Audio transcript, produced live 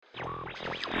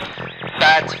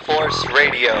Bat Force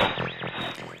Radio.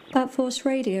 Bat Force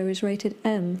Radio is rated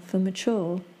M for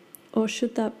mature, or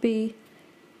should that be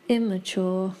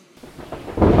immature?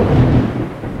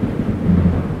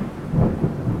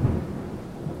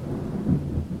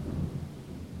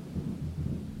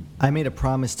 I made a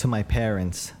promise to my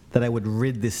parents that I would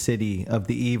rid this city of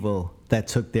the evil that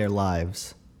took their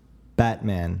lives.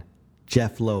 Batman,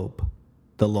 Jeff Loeb,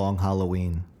 The Long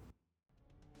Halloween.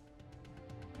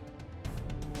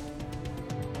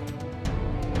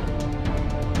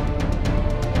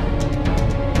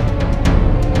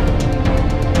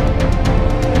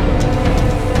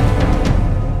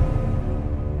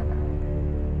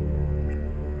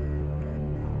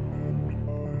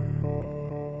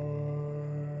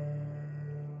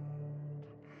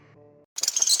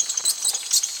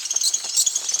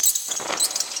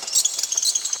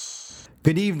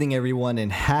 Good evening, everyone, and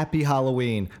happy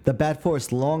Halloween. The Bat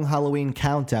Force Long Halloween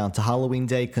Countdown to Halloween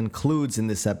Day concludes in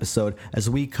this episode as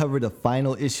we cover the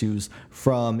final issues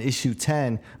from issue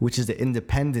 10, which is the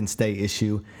Independence Day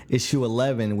issue, issue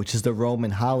 11, which is the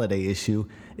Roman holiday issue,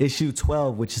 issue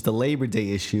 12, which is the Labor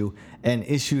Day issue, and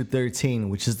issue 13,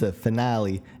 which is the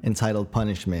finale entitled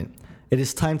Punishment. It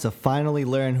is time to finally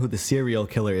learn who the serial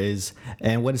killer is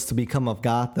and what is to become of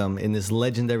Gotham in this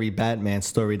legendary Batman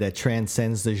story that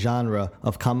transcends the genre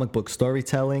of comic book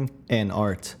storytelling and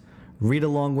art. Read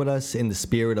along with us in the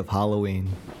spirit of Halloween.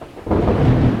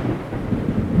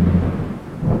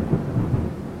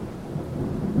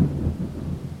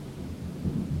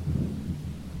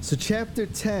 So chapter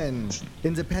 10,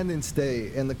 Independence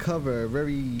Day, and the cover,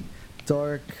 very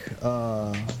dark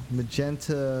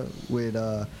magenta with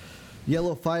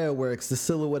yellow fireworks, the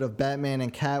silhouette of Batman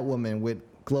and Catwoman with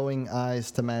glowing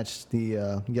eyes to match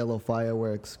the yellow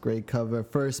fireworks. Great cover.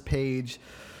 First page.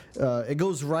 It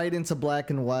goes right into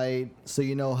black and white, so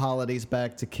you know Holiday's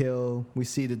back to kill. We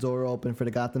see the door open for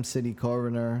the Gotham City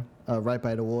coroner right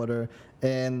by the water,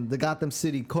 and the Gotham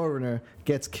City coroner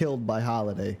gets killed by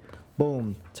Holiday.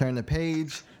 Boom. Turn the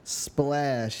page.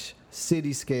 Splash.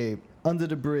 Cityscape. Under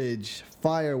the bridge,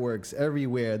 fireworks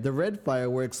everywhere. The red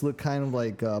fireworks look kind of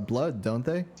like blood, don't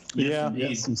they? Yeah,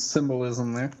 Some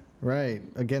symbolism there. Right,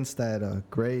 against that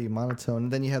gray monotone.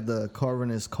 And then you have the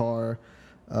coroner's car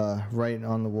right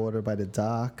on the water by the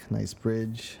dock. Nice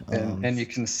bridge. And you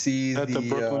can see at the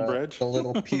Brooklyn Bridge, the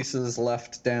little pieces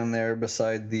left down there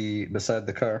beside the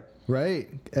car. Right,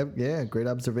 yeah, great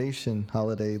observation.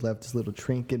 Holiday left his little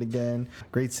trinket again.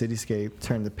 Great cityscape.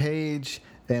 Turn the page.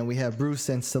 And we have Bruce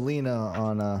and Selina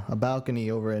on a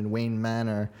balcony over in Wayne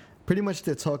Manor. Pretty much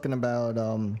they're talking about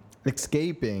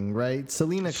escaping, right?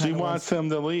 Selina she wants him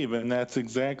to leave, and that's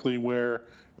exactly where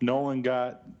Nolan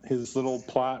got his little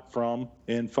plot from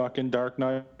in fucking Dark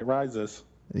Knight Rises.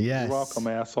 Yes. You're welcome,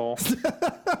 asshole.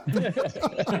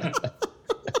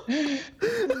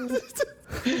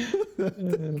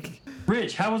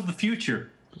 Rich, how was the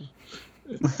future?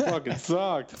 Fucking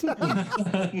sucked.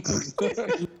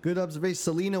 Good observation.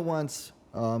 Selina wants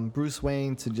Bruce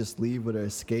Wayne to just leave with her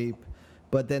escape,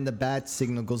 but then the bat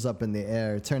signal goes up in the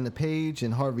air. Turn the page,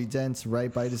 and Harvey Dent's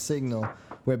right by the signal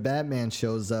where Batman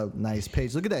shows up. Nice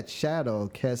page. Look at that shadow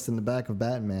cast in the back of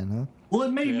Batman, huh? Well,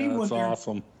 it made me That's wonder.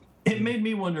 awesome. It made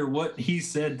me wonder what he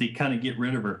said to kind of get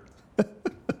rid of her.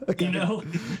 You know?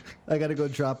 I gotta go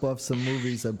drop off some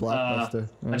movies at Blockbuster.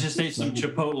 I just ate some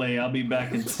Chipotle. I'll be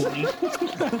back in 20.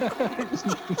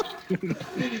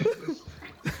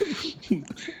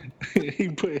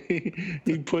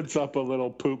 he puts up a little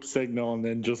poop signal and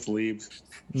then just leaves.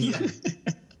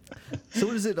 So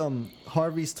what is it?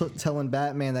 Harvey's telling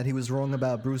Batman that he was wrong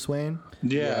about Bruce Wayne?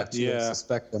 Yeah. To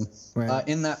suspect them. Right.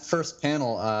 In that first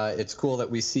panel, it's cool that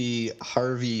we see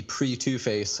Harvey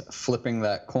pre-Two-Face flipping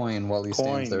that coin while he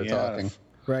stands there talking.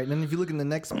 Right, and then if you look in the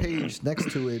next page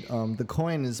next to it, the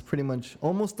coin is pretty much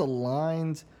almost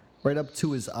aligned right up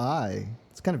to his eye.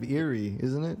 It's kind of eerie,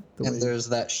 isn't it? And there's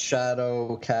that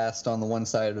shadow cast on the one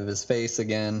side of his face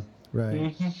again. Right.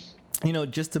 Mm-hmm. You know,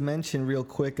 just to mention real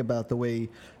quick about the way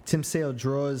Tim Sale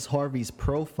draws Harvey's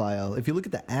profile, if you look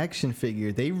at the action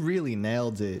figure, they really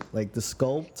nailed it. Like the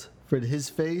sculpt for his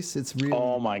face, it's really...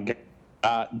 Oh my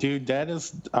god. Dude, that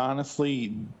is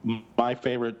honestly my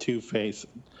favorite Two-Face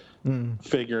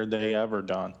figure they ever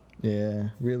done. Yeah,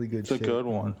 really good It's a good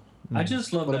one. I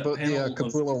just love What that about panel the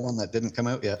Capullo one that didn't come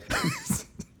out yet?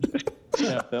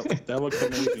 Yeah, that looks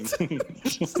amazing.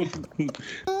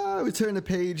 We turn the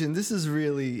page, and this is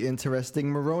really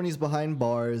interesting. Maroni's behind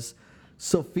bars.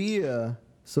 Sophia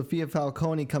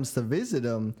Falcone comes to visit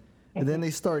him, And then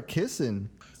they start kissing.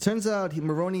 Turns out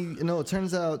it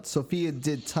turns out Sophia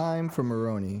did time for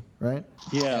Maroni, right?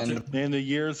 Yeah, and the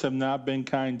years have not been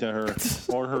kind to her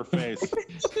or her face.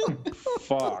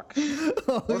 Fuck.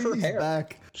 Oh, Or her he's hair.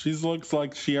 back. She looks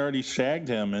like she already shagged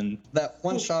him, and That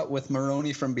one shot with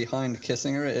Maroni from behind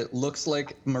kissing her, it looks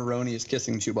like Maroni is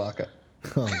kissing Chewbacca.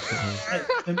 Oh,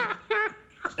 God.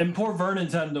 And poor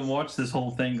Vernon's having to watch this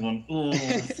whole thing going, oh.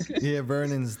 Yeah,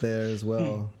 Vernon's there as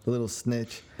well, the little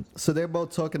snitch. So they're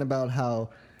both talking about how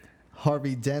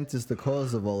Harvey Dent is the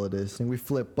cause of all of this. And we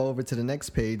flip over to the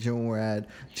next page, and we're at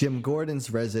Jim Gordon's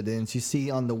residence. You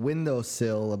see on the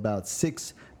windowsill about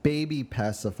 6 baby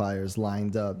pacifiers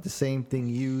lined up, the same thing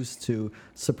used to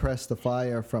suppress the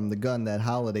fire from the gun that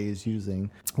Holiday is using.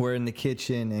 We're in the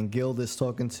kitchen, and Gilda's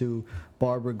talking to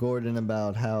Barbara Gordon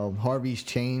about how Harvey's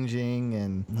changing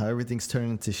and how everything's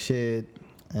turning to shit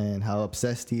and how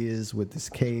obsessed he is with this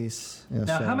case. You know,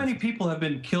 Now, so- how many people have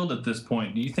been killed at this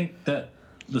point? Do you think that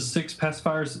the 6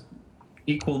 pacifiers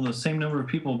equal the same number of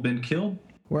people have been killed?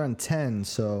 We're on 10,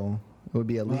 so it would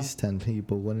be at least 10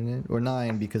 people, wouldn't it? Or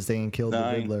 9 because they ain't killed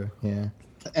 9. the Riddler. Yeah.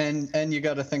 And you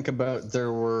got to think about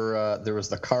there was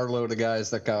the carload of guys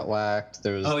that got whacked.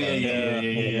 There was Oh,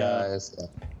 yeah. guys.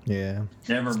 Yeah.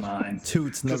 Never mind.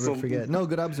 Toots, never Just a- forget. No,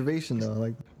 good observation, though.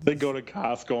 Like, they go to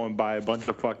Costco and buy a bunch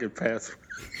of fucking pass.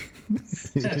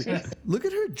 look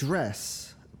at her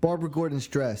dress. Barbara Gordon's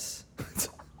dress.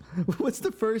 What's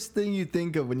the first thing you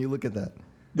think of when you look at that?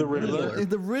 The Riddler.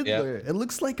 The Riddler. It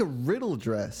looks like a riddle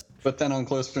dress. But then on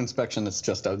closer inspection, it's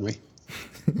just ugly.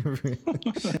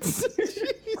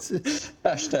 Jesus.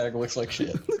 Hashtag looks like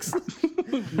shit.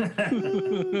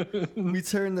 We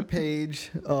turn the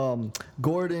page.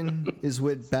 Gordon is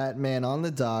with Batman on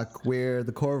the dock where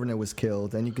the coroner was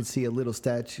killed, and you can see a little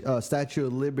Statue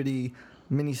of Liberty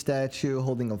mini statue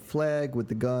holding a flag with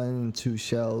the gun and 2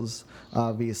 shells.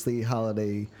 Obviously,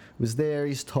 Holiday was there.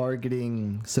 He's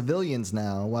targeting civilians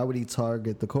now. Why would he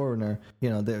target the coroner? You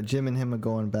know, Jim and him are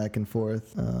going back and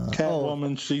forth.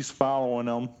 Catwoman, she's following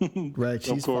him. Right,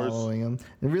 she's of course. following him.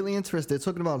 And really interesting. They're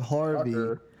talking about Harvey,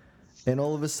 Shocker. and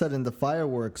all of a sudden the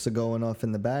fireworks are going off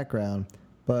in the background.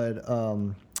 But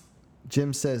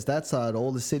Jim says that's odd.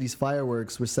 All the city's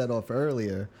fireworks were set off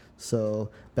earlier. So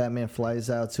Batman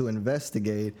flies out to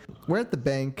investigate. We're at the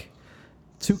bank.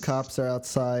 2 cops are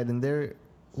outside, and they're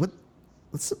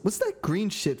what's that green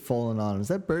shit falling on? Is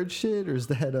that bird shit or is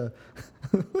that a?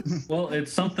 Well,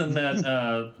 it's something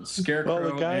that Scarecrow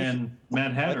Well, the guys- and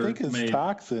Mad I Hatter think it's made.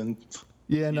 toxin.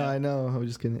 Yeah, no, Yeah. I know. I was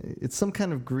just kidding. It's some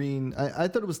kind of green. I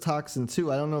thought it was toxin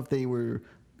too. I don't know if they were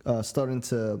starting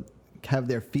to have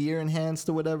their fear enhanced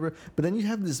or whatever. But then you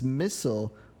have this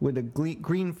missile with a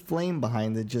green flame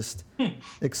behind it just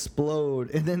explode,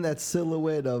 and then that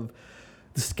silhouette of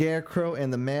the Scarecrow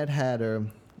and the Mad Hatter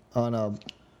on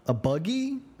a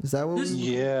buggy. Is that what? This-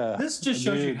 Yeah. This just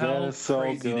shows you Dude, how that is so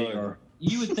crazy they good. are.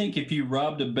 You would think if you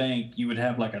robbed a bank, you would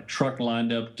have like a truck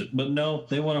lined up, but no,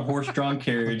 they want a horse-drawn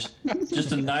carriage.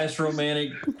 Just a nice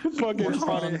romantic Fucking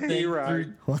horse-drawn thing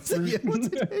hayride. What's it? Yeah, what's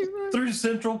it? through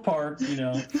Central Park, you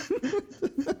know.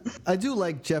 I do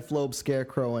like Jeff Loeb,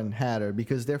 Scarecrow, and Hatter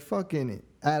because they're fucking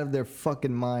out of their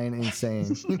fucking mind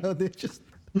insane. You know, they're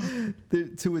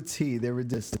to a T. They're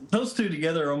ridiculous. Those two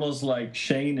together are almost like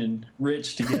Shane and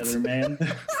Rich together, man.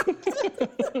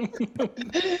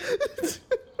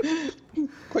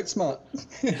 Quite smart.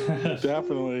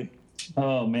 Definitely.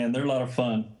 Oh man, they're a lot of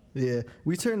fun. Yeah,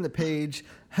 we turn the page.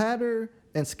 Hatter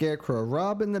and Scarecrow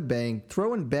robbing the bank,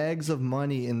 throwing bags of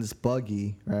money in this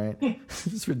buggy, right?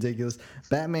 It's ridiculous.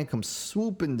 Batman comes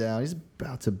swooping down. He's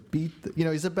about to beat,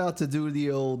 he's about to do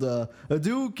the old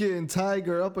Hadouken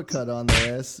Tiger uppercut on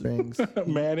their ass rings.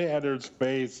 Mad Hatter's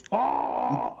face.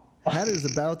 Oh! Hatter's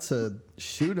about to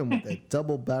shoot him with a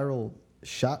double barrel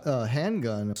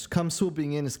handgun. Comes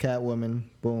swooping in as Catwoman.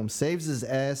 Boom. Saves his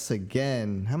ass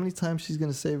again. How many times she's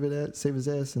gonna save his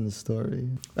ass in the story?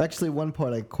 Actually, one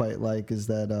part I quite like is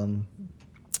that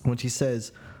when she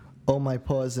says, "Oh my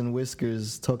paws and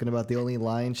whiskers," talking about the only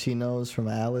line she knows from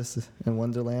Alice in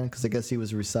Wonderland, because I guess he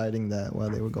was reciting that while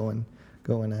they were going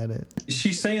at it.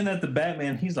 She's saying that to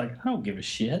Batman. He's like, I don't give a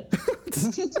shit.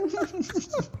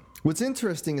 What's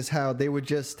interesting is how they were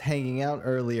just hanging out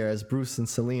earlier as Bruce and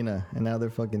Selina, and now they're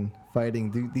fucking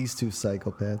fighting these 2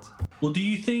 psychopaths. Well, do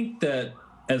you think that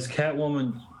as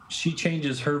Catwoman, she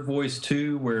changes her voice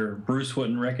too, where Bruce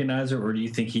wouldn't recognize her, or do you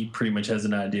think he pretty much has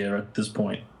an idea at this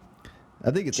point? I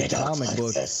think it's She a talks comic like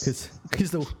book this.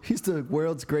 because he's the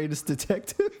world's greatest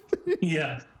detective.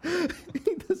 Yeah.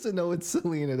 He doesn't know it's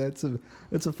Selena. That's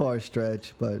a far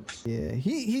stretch, but yeah,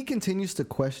 he continues to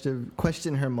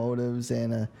question her motives,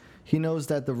 and he knows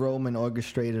that the Roman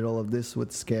orchestrated all of this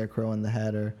with Scarecrow and the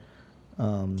Hatter.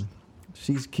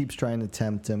 She keeps trying to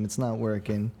tempt him. It's not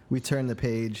working. We turn the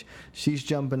page. She's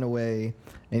jumping away,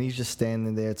 and he's just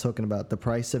standing there talking about the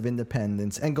price of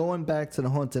independence. And going back to the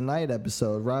Haunted Night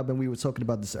episode, Robin, we were talking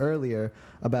about this earlier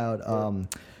about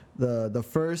the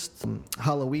first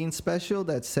Halloween special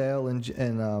that Sale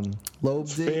and Loeb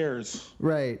did. Fairs.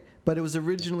 Right, but it was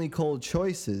originally called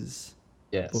Choices.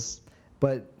 Yes.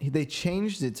 But they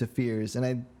changed it to Fears,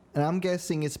 and I'm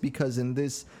guessing it's because in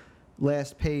this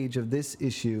last page of this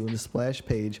issue, the splash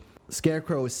page,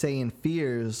 Scarecrow is saying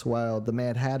Fears while the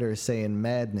Mad Hatter is saying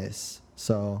Madness.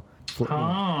 So,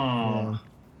 Oh.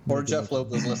 Or Jeff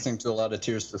Loeb was listening to a lot of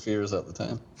Tears for Fears at the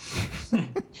time.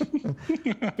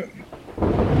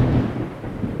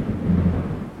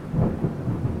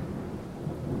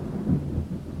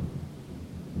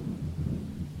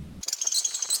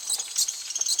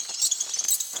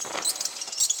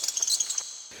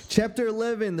 Chapter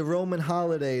 11, The Roman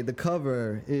Holiday. The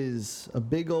cover is a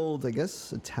big old, I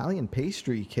guess, Italian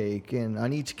pastry cake. And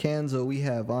on each candle we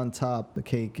have on top, the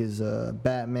cake is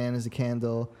Batman as a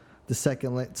candle. The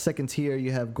second tier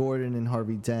you have Gordon and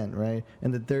Harvey Dent, right?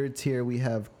 And the third tier we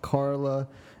have Carla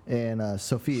and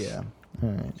Sophia. All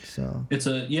right, so. It's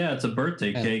a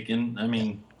birthday cake. And I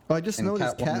mean. Oh, I just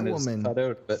noticed Catwoman. Is cut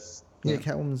out, but, yeah,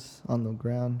 Catwoman's on the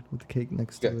ground with the cake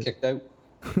next to got it. kicked out.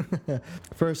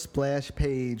 First splash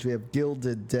page, we have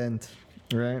Gilded Dent,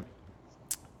 right?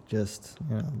 Just,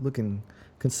 looking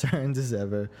concerned as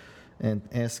ever and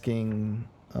asking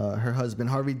her husband,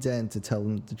 Harvey Dent, to tell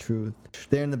him the truth.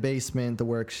 They're in the basement, the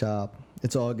workshop.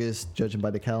 It's August, judging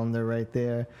by the calendar right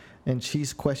there. And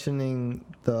she's questioning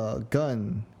the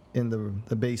gun in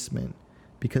the basement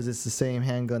because it's the same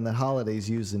handgun that Holiday's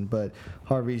using, but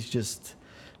Harvey's just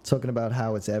talking about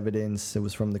how it's evidence. It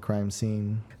was from the crime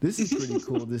scene. This is pretty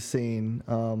cool, this scene.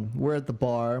 We're at the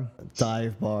bar,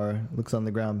 dive bar, looks on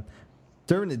the ground.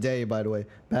 During the day, by the way,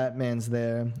 Batman's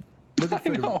there.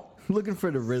 Looking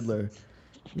for the Riddler.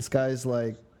 This guy's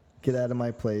like, get out of my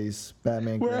place.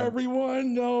 Batman. Where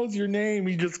everyone knows your name,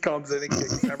 he just comes in and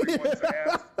kicks everyone's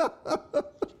ass.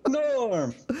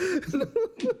 Norm!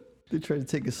 They try to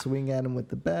take a swing at him with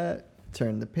the bat,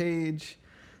 turn the page.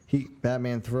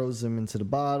 Batman throws him into the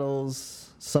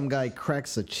bottles. Some guy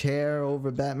cracks a chair over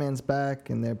Batman's back,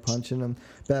 and they're punching him.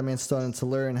 Batman's starting to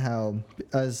learn how,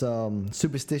 as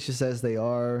superstitious as they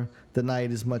are, the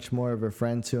night is much more of a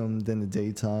friend to him than the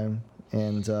daytime.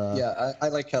 And yeah, I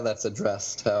like how that's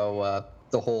addressed. How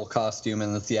the whole costume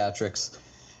and the theatrics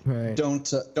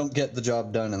don't get the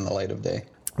job done in the light of day.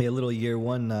 Yeah, a little year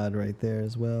one nod right there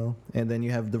as well. And then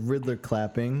you have the Riddler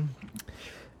clapping,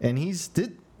 and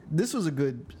this was a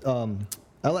good.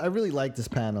 I really like this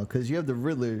panel because you have the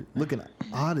Riddler looking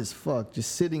odd as fuck,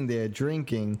 just sitting there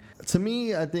drinking. To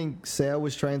me, I think Sale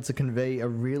was trying to convey a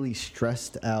really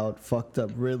stressed out, fucked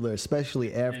up Riddler,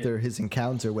 especially after his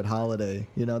encounter with Holiday.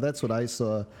 That's what I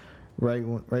saw right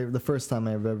the first time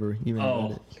I've ever even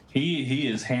read it. He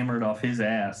is hammered off his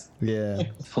ass. Yeah.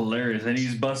 It's hilarious. And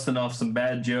he's busting off some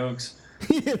bad jokes.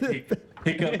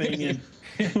 Hiccuping and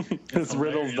his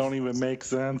riddles don't even make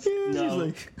sense. Yeah, no. He's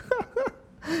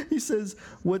like, he says,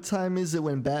 "What time is it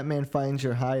when Batman finds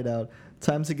your hideout?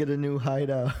 Time to get a new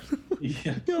hideout."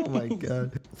 Yeah. Oh my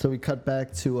god. So we cut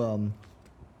back to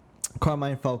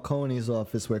Carmine Falcone's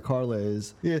office where Carla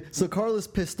is. Yeah. So Carla's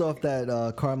pissed off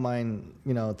that Carmine,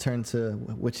 turned to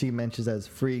what she mentions as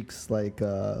freaks like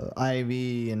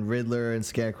Ivy and Riddler and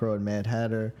Scarecrow and Mad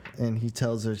Hatter, and he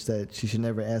tells her that she should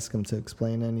never ask him to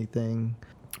explain anything.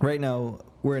 Right now,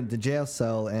 we're in the jail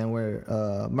cell, and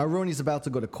Maroni's about to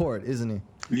go to court, isn't he?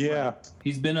 Yeah.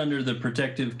 He's been under the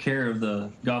protective care of the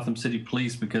Gotham City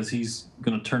Police because he's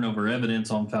going to turn over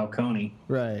evidence on Falcone.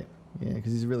 Right. Yeah,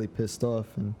 because he's really pissed off.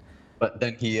 But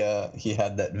then he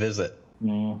had that visit.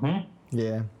 Mm-hmm.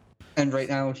 Yeah. And right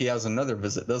now he has another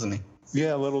visit, doesn't he?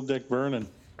 Yeah, little Dick Vernon.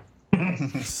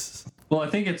 Well, I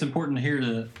think it's important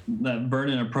here that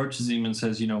Vernon approaches him and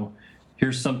says,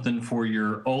 here's something for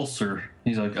your ulcer.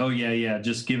 He's like, oh, yeah,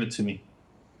 just give it to me.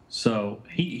 So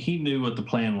he knew what the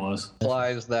plan was.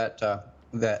 Implies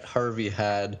that Harvey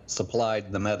had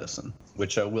supplied the medicine,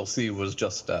 which we'll see was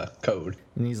just code.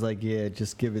 And he's like, yeah,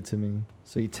 just give it to me.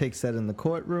 So he takes that in the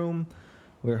courtroom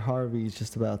where Harvey's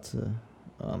just about to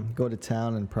go to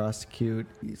town and prosecute.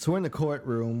 So we're in the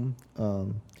courtroom.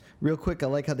 Real quick, I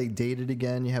like how they dated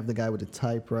again. You have the guy with a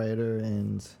typewriter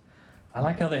and... I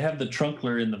like how they have the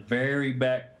trunkler in the very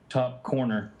back top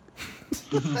corner.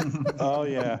 Oh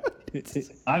yeah.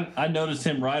 I noticed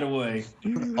him right away.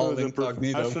 All Was it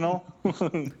incognito. professional?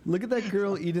 Look at that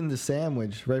girl eating the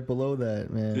sandwich right below that,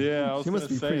 man. Yeah, I was she must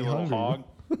gonna be say, pretty little hungry. hog.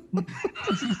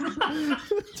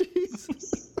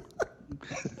 Jesus.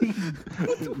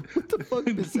 what the fuck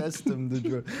possessed him to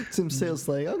draw? Tim Sale's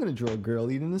like, I'm gonna draw a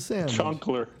girl eating a sandwich.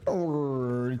 Chunkler.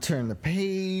 Turn the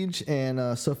page,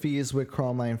 and Sophia's with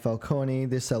Carmine Falcone.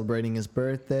 They're celebrating his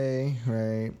birthday,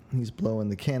 right? He's blowing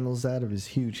the candles out of his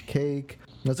huge cake.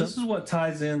 What's This is what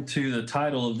ties into the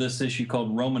title of this issue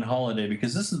called Roman Holiday,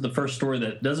 because this is the first story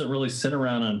that doesn't really sit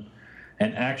around on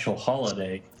an actual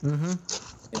holiday.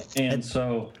 And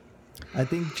so I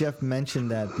think Jeff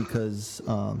mentioned that because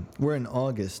we're in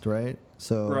August, right?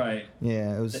 So Right.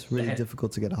 Yeah, it was really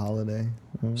difficult to get a holiday.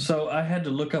 So I had to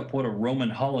look up what a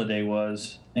Roman holiday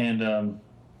was, and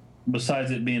besides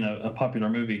it being a popular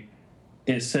movie,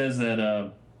 it says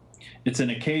that it's an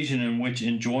occasion in which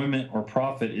enjoyment or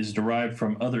profit is derived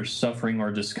from others' suffering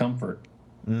or discomfort.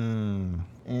 And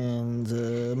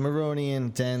Maroney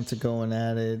and Dent are going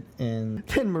at it, and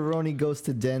then Maroney goes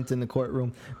to Dent in the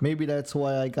courtroom. Maybe that's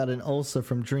why I got an ulcer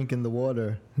from drinking the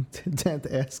water. Dent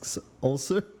asks,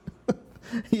 ulcer?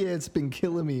 Yeah, it's been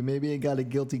killing me. Maybe I got a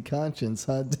guilty conscience,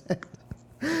 huh, Dent?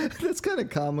 That's kind of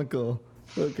comical.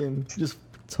 Fucking just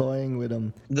toying with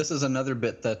him. This is another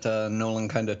bit that Nolan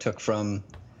kind of took from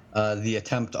the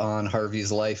attempt on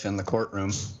Harvey's life in the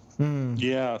courtroom.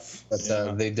 Yes.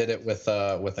 But they did it with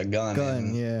a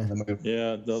gun. Yeah. The movie.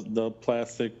 Yeah, the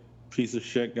plastic piece of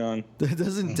shit gun.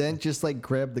 Doesn't Dent just like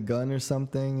grab the gun or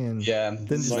something and Yeah. then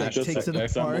just like Just takes it apart?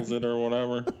 assembles it or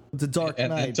whatever. The Dark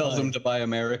And Knight. tells like, him to buy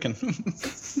American.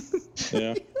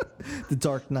 Yeah. The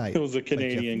Dark Knight. It was a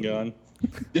Canadian gun.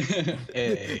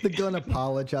 Hey. The gun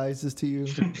apologizes to you.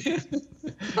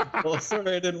 Well,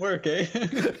 sorry it didn't work, eh?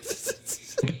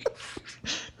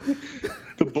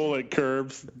 The bullet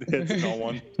curves, hits no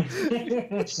one.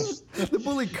 The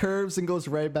bullet curves and goes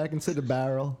right back into the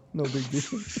barrel. No big deal.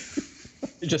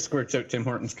 It just squirts out Tim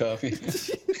Hortons coffee.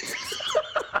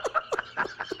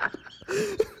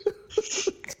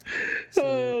 Oh,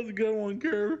 that was a good one,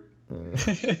 Curve. Oh,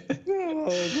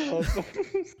 that was awesome.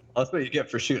 That's what you get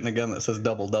for shooting a gun that says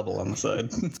double double on the side.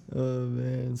 Oh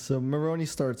man. So Maroney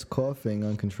starts coughing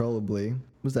uncontrollably.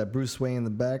 Was that Bruce Wayne in the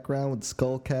background with the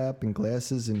skull cap and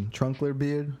glasses and trunkler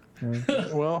beard?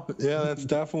 Well, yeah, that's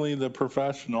definitely the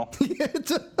professional.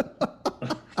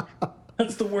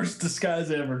 That's the worst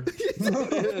disguise ever.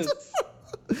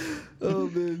 Oh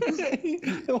man.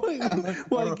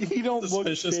 Like he don't look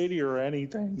Suspicious. shady or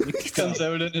anything. He comes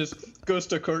out in his goes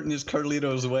to court in his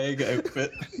Carlitos Wag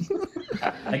outfit.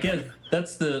 I guess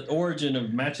that's the origin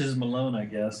of Matches Malone, I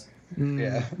guess.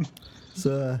 Yeah.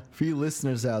 So for you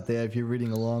listeners out there, if you're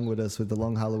reading along with us with the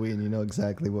Long Halloween, you know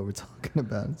exactly what we're talking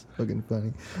about. It's fucking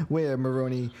funny. Where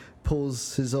Maroney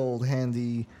pulls his old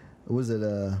handy, was it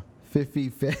a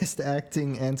Fiffy fast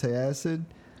acting antacid,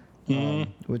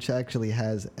 which actually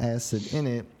has acid in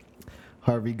it.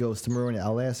 Harvey goes to Maroney,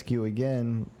 I'll ask you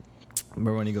again.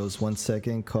 Maroney goes 1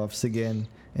 second, coughs again,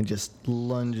 and just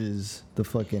lunges the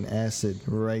fucking acid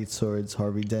right towards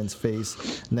Harvey Dent's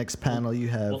face. Next panel, you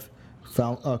have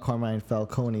Carmine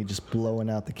Falcone just blowing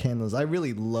out the candles. I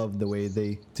really love the way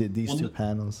they did these two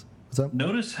panels. What's up?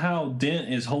 Notice how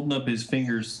Dent is holding up his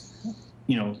fingers,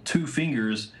 two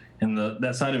fingers, and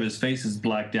that side of his face is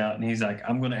blacked out, and he's like,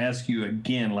 I'm going to ask you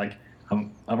again, like,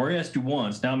 I've already asked you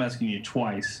once, now I'm asking you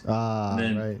twice. Ah, and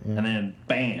then, right. Yeah. And then,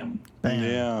 bam. Bam.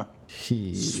 Yeah.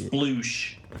 Shit.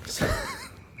 Sploosh.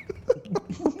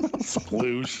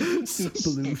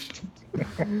 Sploosh.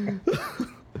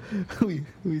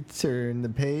 we turn the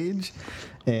page,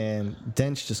 and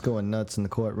Dent's just going nuts in the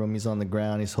courtroom. He's on the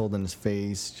ground. He's holding his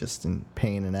face, just in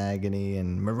pain and agony.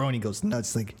 And Maroney goes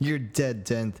nuts, like, "You're dead,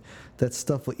 Dent. That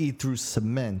stuff will eat through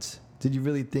cement. Did you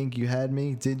really think you had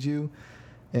me? Did you?"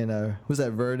 And who's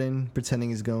that, Verdon, pretending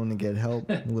he's going to get help?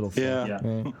 A little fuck, Yeah.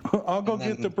 right? I'll go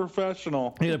get the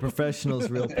professional. Yeah, the professional's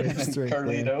real pissed right there.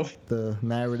 Carlito. The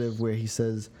narrative where he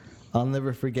says, "I'll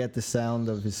never forget the sound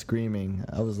of his screaming."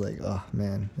 I was like, oh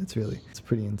man, it's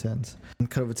pretty intense. And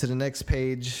cut over to the next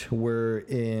page. We're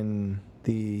in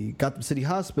the Gotham City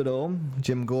Hospital.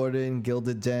 Jim Gordon,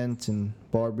 Gilda Dent, and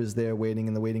Barbara's there waiting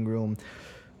in the waiting room.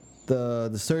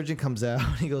 The surgeon comes out.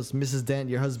 He goes, "Mrs. Dent,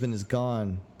 your husband is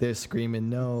gone." They're screaming,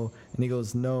 "No." And he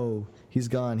goes, "No, he's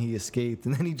gone. He escaped."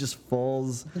 And then he just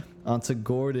falls onto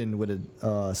Gordon with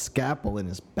a scalpel in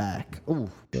his back. Ooh.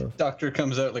 Doctor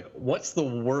comes out like, what's the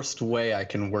worst way I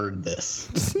can word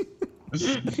this?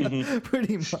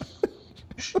 Pretty much.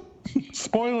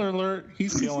 Spoiler alert,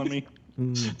 he's killing me.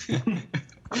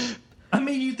 I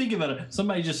mean, you think think about it.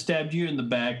 Somebody just stabbed you in the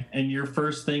back, and your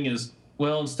first thing is,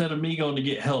 well, instead of me going to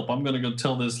get help, I'm going to go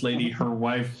tell this lady, her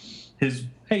wife,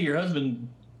 hey, your husband,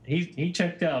 he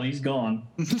checked out. He's gone.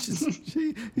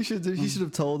 He should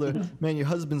have told her, man, your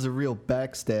husband's a real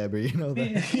backstabber. You know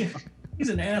that. He's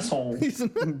an asshole.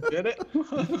 Did it?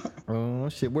 Oh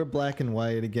shit, we're black and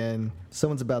white again.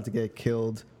 Someone's about to get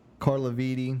killed. Carla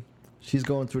Vitti, she's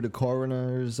going through the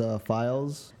coroner's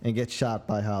files and gets shot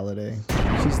by Holiday.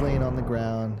 She's laying on the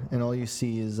ground, and all you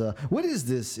see is what is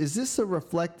this? Is this a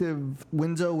reflective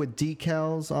window with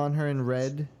decals on her in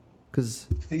red? Cause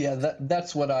yeah,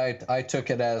 that's what I took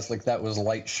it as. Like that was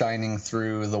light shining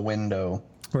through the window.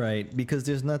 right, because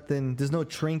there's no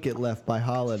trinket left by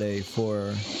Holiday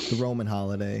for the Roman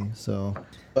Holiday. So,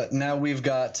 But now we've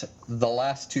got the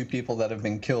last two people that have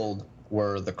been killed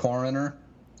were the coroner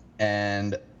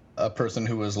and a person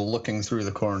who was looking through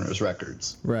the coroner's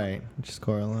records. right, which is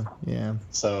Carla. Yeah.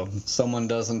 So someone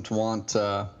doesn't want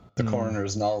the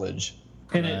coroner's knowledge.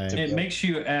 And it makes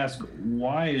you ask,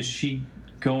 why is she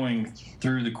going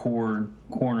through the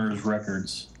coroner's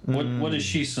records? What does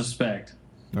she suspect?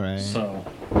 Right. So.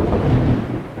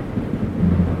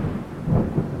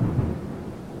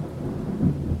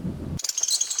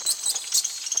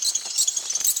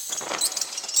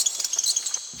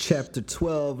 Chapter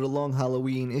 12, The Long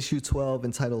Halloween, Issue 12,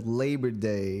 entitled Labor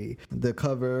Day. The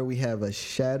cover, we have a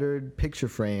shattered picture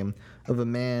frame of a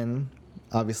man,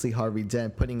 obviously Harvey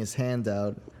Dent, putting his hand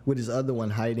out with his other one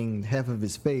hiding half of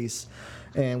his face.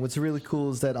 And what's really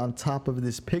cool is that on top of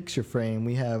this picture frame,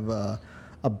 we have a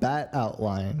bat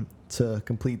outline to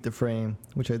complete the frame,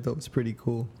 which I thought was pretty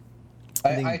cool.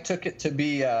 I took it to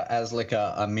be as like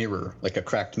a mirror, like a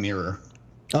cracked mirror.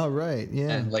 Oh, right, yeah.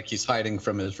 And like he's hiding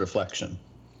from his reflection.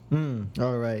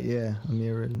 All right, yeah, a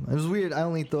mirror. It was weird. I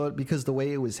only thought because the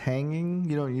way it was hanging,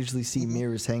 you don't usually see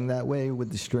mirrors hang that way with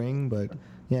the string, but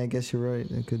yeah, I guess you're right.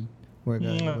 It could work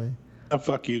out that way.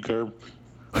 Fuck you, Curb.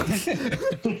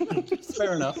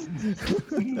 Fair enough.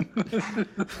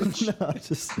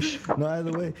 No,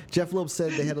 either way. Jeff Loeb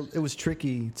said it was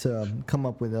tricky to come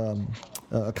up with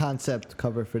a concept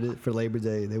cover for Labor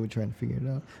Day. They were trying to figure it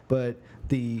out, but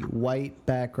the white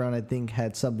background I think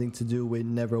had something to do with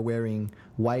never wearing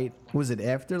white. Was it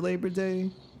after Labor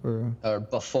Day or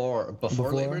before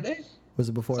Labor Day? Was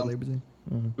it before Labor Day?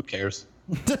 Who cares?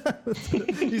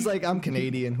 He's like, I'm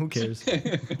Canadian. Who cares?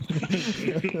 Okay,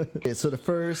 so the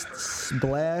first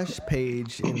splash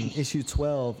page in issue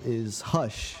 12 is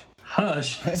Hush.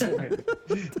 Hush.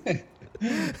 That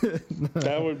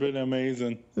would have been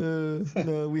amazing.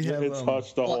 No, we have It's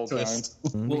Hush the whole time. Twist.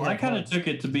 Well, I kind of took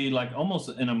it to be like almost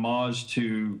an homage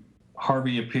to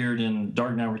Harvey appeared in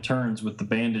Dark Knight Returns with the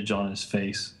bandage on his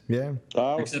face. Yeah.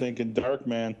 I was thinking Dark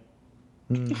Man.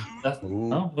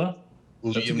 Oh, well.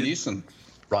 Liam Neeson.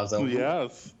 Razel.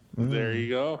 Yes. There you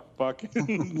go.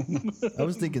 Fucking. I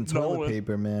was thinking toilet Nolan.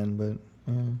 paper man, but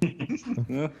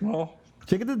Yeah, well,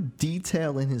 check out the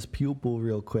detail in his pupil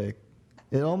real quick.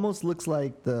 It almost looks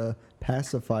like the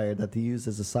pacifier that they use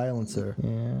as a silencer.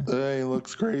 Yeah. he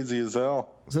looks crazy as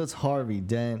hell. So it's Harvey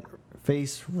Dent,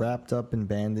 face wrapped up in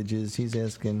bandages. He's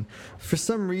asking, for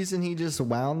some reason he just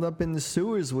wound up in the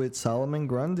sewers with Solomon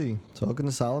Grundy. Talking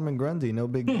to Solomon Grundy, no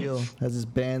big deal. Has his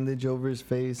bandage over his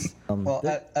face. Well,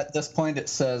 at this point it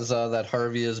says that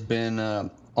Harvey has been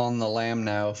on the lam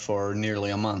now for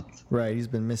nearly a month. Right, he's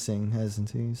been missing,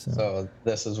 hasn't he? So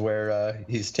this is where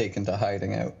he's taken to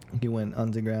hiding out. He went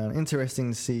underground.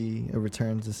 Interesting to see a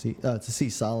return to see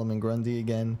Solomon Grundy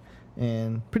again,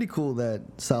 and pretty cool that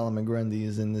Solomon Grundy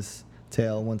is in this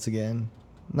tale once again.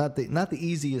 Not the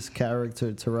easiest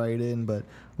character to write in, but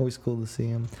always cool to see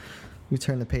him. We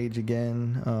turn the page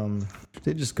again.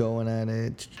 They're just going at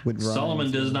it with rhymes.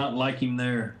 Solomon does not like him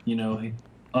there. You know,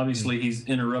 obviously he's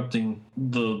interrupting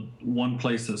the one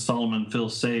place that Solomon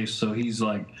feels safe, so he's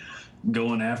like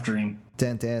going after him.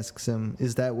 Dent asks him,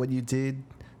 "Is that what you did?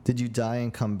 Did you die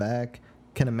and come back?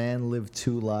 Can a man live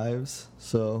two lives?"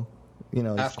 So, you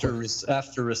know, After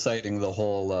reciting the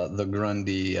whole the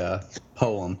Grundy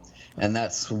poem, and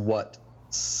that's what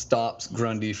stops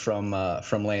Grundy from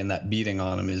laying that beating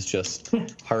on him is just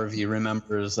Harvey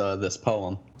remembers this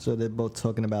poem. So they're both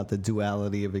talking about the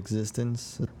duality of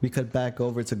existence. We cut back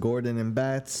over to Gordon and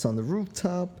Bats on the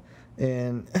rooftop,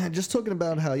 and just talking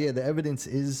about how, yeah, the evidence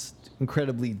is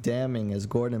incredibly damning, as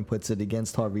Gordon puts it,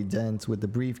 against Harvey Dent, with the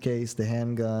briefcase, the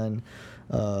handgun,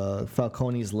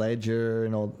 Falcone's ledger,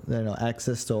 and all, you know,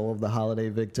 access to all of the holiday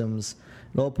victims.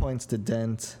 It all points to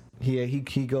Dent.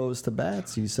 He goes to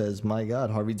Bats. He says, "My God,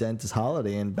 Harvey Dent is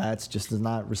Holiday," and Bats just does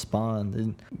not respond.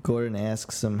 And Gordon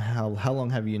asks him, "How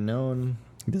long have you known?"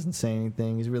 He doesn't say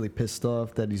anything. He's really pissed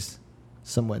off that he's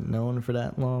somewhat known for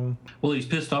that long. Well, he's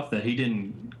pissed off that he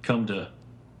didn't come to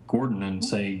Gordon and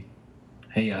say,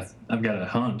 hey, I've got a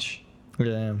hunch.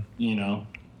 Yeah. You know?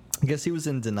 I guess he was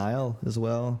in denial as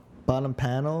well. Bottom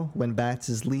panel, when Bats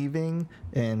is leaving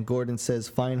and Gordon says,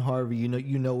 fine, Harvey, you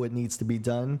know what needs to be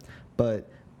done. But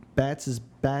Bats'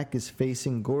 back is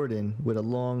facing Gordon with a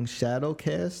long shadow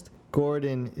cast.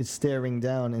 Gordon is staring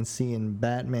down and seeing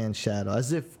Batman's shadow,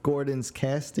 as if Gordon's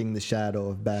casting the shadow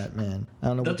of Batman. I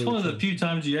don't know. That's one of the few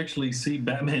times you actually see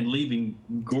Batman leaving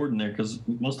Gordon there, because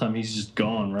most of the time he's just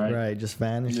gone, right? Right, just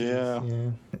vanishes. Yeah.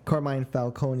 Carmine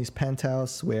Falcone's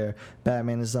penthouse, where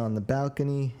Batman is on the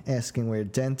balcony asking where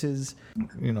Dent is.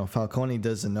 You know, Falcone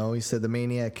doesn't know. He said the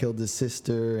maniac killed his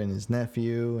sister and his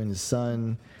nephew and his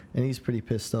son, and he's pretty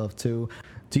pissed off too.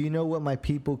 Do you know what my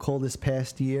people call this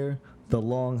past year? The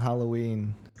Long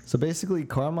Halloween. So basically,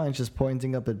 Carmine's just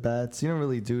pointing up at Bats. You don't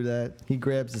really do that. He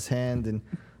grabs his hand and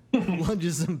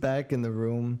lunges him back in the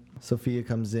room. Sophia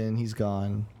comes in. He's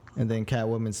gone. And then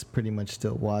Catwoman's pretty much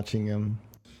still watching him.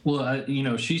 Well,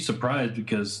 she's surprised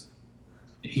because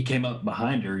he came up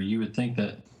behind her. You would think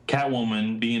that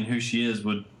Catwoman, being who she is,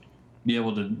 would be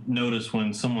able to notice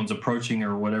when someone's approaching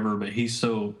her or whatever, but he's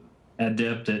so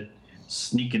adept at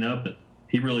sneaking up that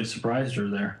he really surprised her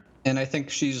there. And I think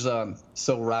she's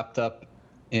so wrapped up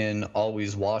in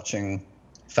always watching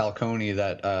Falcone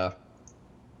that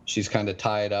she's kind of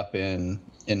tied up in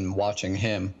watching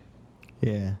him.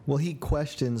 Yeah. Well, he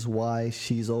questions why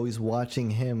she's always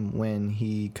watching him when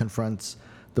he confronts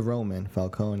the Roman,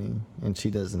 Falcone, and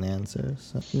she doesn't answer.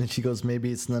 So, and then she goes,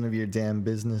 maybe it's none of your damn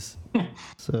business.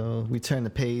 So we turn the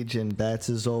page, and Bats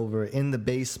is over in the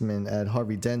basement at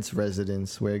Harvey Dent's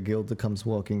residence, where Gilda comes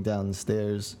walking down the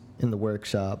stairs in the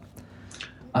workshop.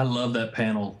 I love that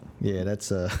panel. Yeah, that's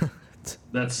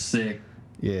That's sick.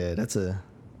 Yeah, that's a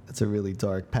really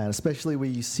dark panel, especially where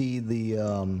you see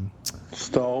the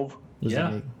stove.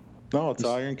 Yeah. No, it's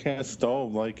iron cast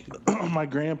stove. Like my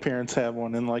grandparents have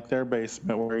one in like their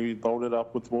basement where you load it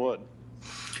up with wood.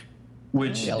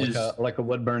 Which Yeah, is like a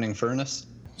wood burning furnace.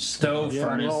 Stove,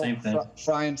 furnace, same thing.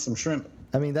 Frying some shrimp.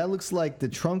 I mean, that looks like the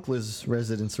Trunkless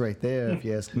residence right there, if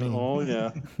you ask me. Oh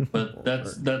yeah. But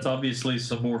that's obviously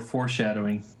some more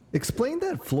foreshadowing. Explain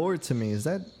that floor to me. Is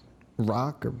that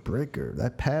rock or brick, or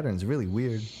that pattern's really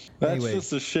weird? That's Anyway,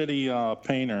 just a shitty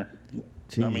painter.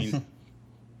 geez. I mean,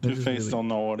 That is Two-Face really- don't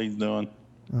know what he's doing.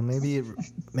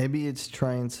 maybe it's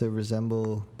trying to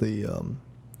resemble the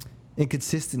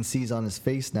inconsistencies on his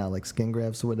face now, like skin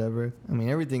grafts or whatever. I mean,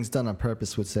 everything's done on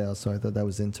purpose with Sal, so I thought that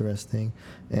was interesting.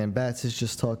 And Bats is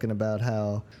just talking about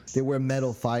how there were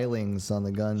metal filings on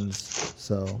the guns,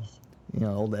 so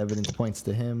all the evidence points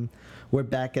to him. We're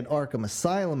back at Arkham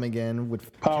Asylum again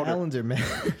with Powder. Calendar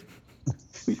Man.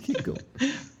 We keep going.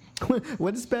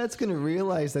 When is Bats gonna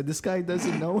realize that this guy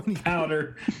doesn't know anything?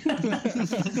 Powder.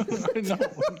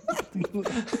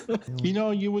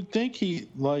 You would think he,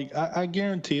 like, I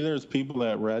guarantee there's people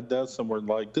that read this and were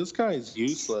like, this guy is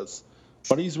useless.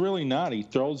 But he's really not. He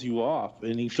throws you off,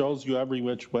 and he shows you every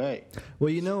which way.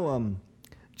 Well,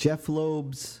 Jeff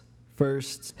Loeb's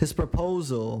his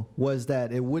proposal was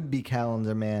that it would be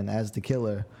Calendar Man as the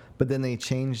killer, but then they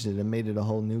changed it and made it a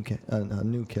whole new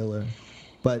new killer,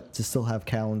 but to still have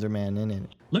Calendar Man in it.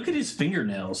 Look at his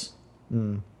fingernails.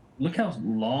 Look how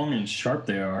long and sharp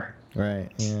they are. Right,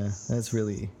 yeah, that's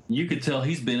really... You could tell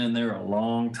he's been in there a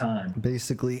long time.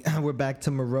 Basically, we're back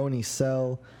to Maroni's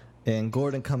cell, and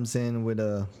Gordon comes in with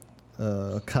a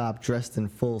cop dressed in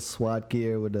full SWAT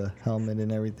gear with a helmet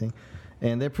and everything.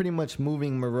 And they're pretty much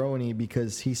moving Maroni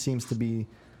because he seems to be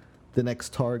the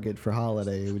next target for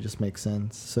Holiday. It would just make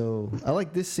sense. So I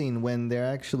like this scene when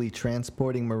they're actually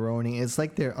transporting Maroni. It's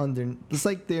like they're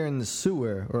in the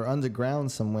sewer or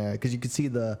underground somewhere, because you can see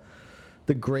the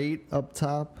grate up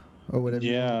top or whatever.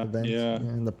 Yeah, the vents, yeah.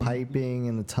 and the piping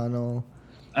and the tunnel.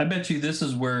 I bet you this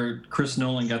is where Chris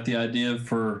Nolan got the idea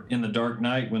for In the Dark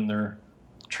Knight, when they're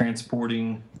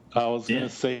transporting. I was going Yeah.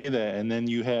 to say that. And then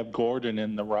you have Gordon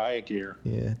in the riot gear.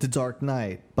 Yeah, The Dark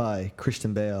Knight by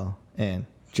Christian Bale and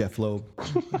Jeff Loeb.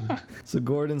 So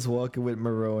Gordon's walking with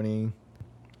Maroni,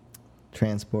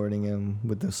 transporting him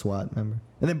with the SWAT member,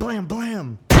 and then blam,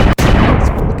 blam! It's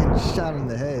fucking shot in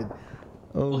the head.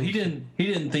 Oh, Well, he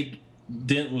didn't think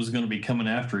Dent was going to be coming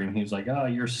after him. He was like, "Oh,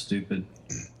 you're stupid."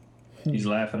 He's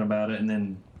laughing about it, and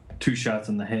then 2 shots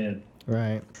in the head.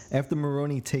 right. After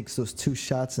Maroni takes those 2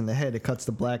 shots in the head, it cuts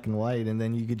to black and white, and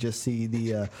then you could just see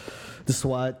the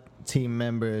SWAT team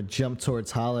member jump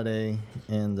towards Holiday,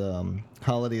 and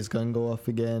Holiday's gun go off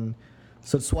again.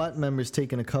 So the SWAT member's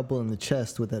taking a couple in the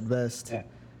chest with that vest.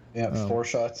 Yeah, 4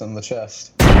 shots in the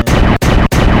chest.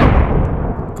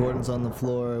 Gordon's on the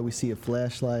floor. We see a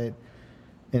flashlight.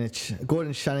 and it's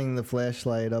Gordon shining the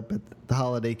flashlight up at the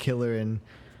Holiday Killer, and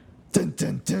dun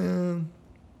dun dun.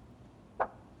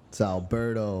 It's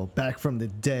Alberto, back from the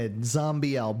dead,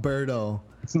 zombie Alberto.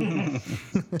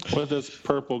 With his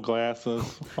purple glasses.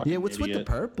 Fucking Yeah, what's with the idiot.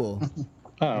 purple?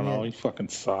 I don't know. He fucking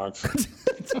sucks.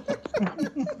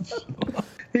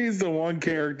 He's the one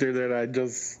character that I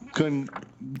just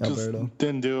Alberto.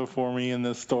 didn't do it for me in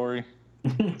this story.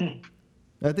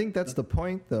 I think that's the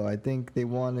point, though. I think they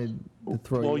wanted to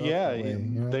throw Well, you yeah, off the way, you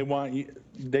know? they want you.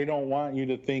 They don't want you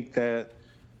to think that,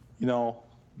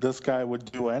 this guy would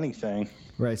do anything.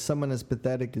 Right, someone as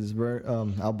pathetic as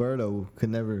Alberto could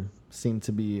never seem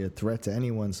to be a threat to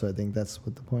anyone, so I think that's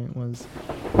what the point was.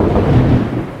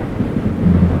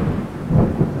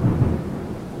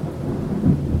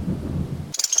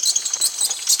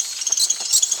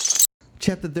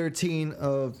 Chapter 13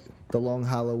 of The Long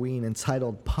Halloween,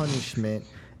 entitled Punishment,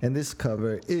 and this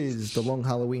cover is the Long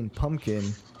Halloween pumpkin,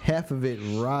 half of it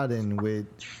rotten with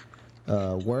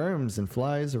worms and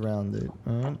flies around it.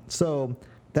 So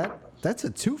that's a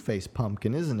two-faced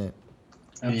pumpkin, isn't it?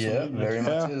 Yeah, very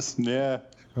much is. Yeah,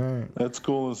 All right. that's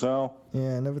cool as hell.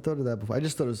 Yeah, I never thought of that before. I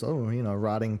just thought it was,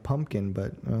 rotting pumpkin,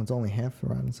 but it's only half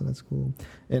rotten, so that's cool.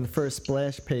 In the first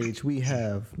splash page, we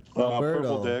have Purple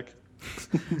Alberto, dick.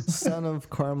 son of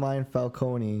Carmine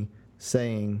Falcone,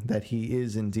 saying that he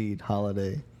is indeed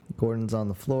Holiday. Gordon's on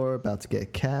the floor, about to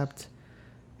get capped,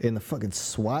 and the fucking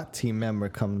SWAT team member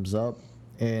comes up,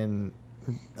 and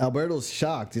Alberto's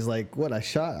shocked. He's like, "What? I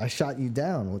shot you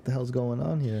down. What the hell's going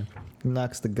on here?" He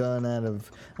knocks the gun out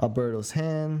of Alberto's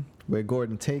hand, where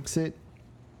Gordon takes it,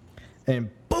 and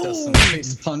Does some boom!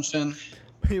 face punching.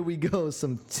 Here we go.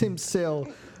 Some Tim Sale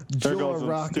There jaw goes them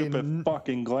rocking. stupid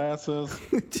fucking glasses.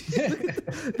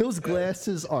 Those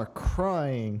glasses are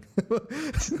crying.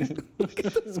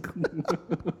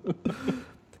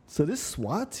 So this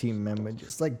SWAT team member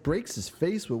just like breaks his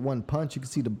face with one punch. You can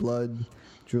see the blood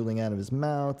drooling out of his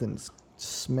mouth and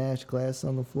smashed glass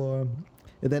on the floor.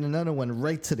 And then another one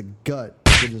right to the gut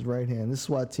with his right hand. This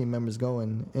SWAT team member's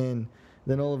going. And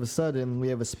then all of a sudden we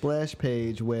have a splash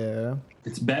page where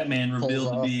It's Batman revealed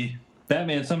to off. be.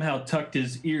 Batman somehow tucked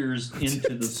his ears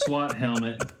into the SWAT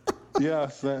helmet.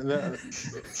 Yes, I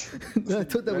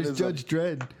thought that was is Judge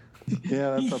Dredd.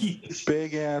 that's a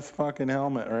big ass fucking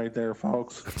helmet right there,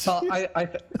 folks. So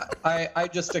I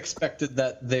just expected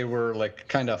that they were like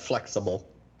kind of flexible,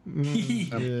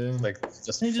 Yeah. like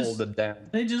just They just- folded down.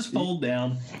 They just fold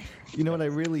down. You know what I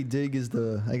really dig is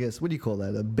what do you call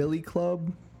that? A billy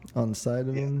club on the side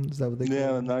of him? Is that what they call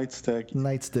Yeah, it? the nightstick.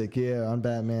 Nightstick, yeah, on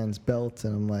Batman's belt.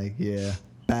 And I'm like, yeah,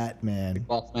 Batman.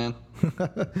 Boss man.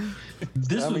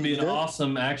 This would be an yeah.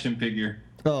 awesome action figure.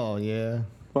 Oh, yeah,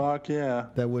 Fuck yeah.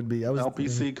 that would be.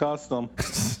 LPC custom.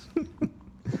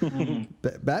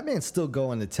 Batman's still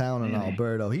going to town on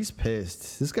Alberto. He's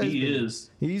pissed. This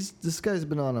guy's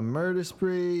been on a murder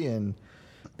spree, and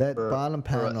that bottom For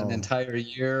panel. an entire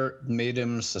year made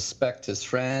him suspect his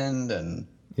friend, and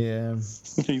Yeah.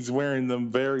 He's wearing them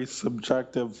very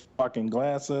subjective fucking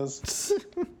glasses.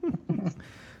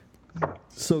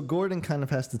 So Gordon kind of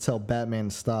has to tell Batman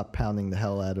to stop pounding the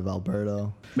hell out of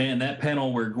Alberto. Man, that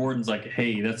panel where Gordon's like,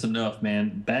 "Hey, that's enough,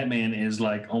 man." Batman is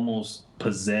like almost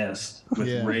possessed with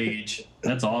Yeah. rage.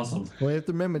 That's awesome. Well, you have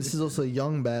to remember this is also a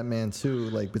young Batman too,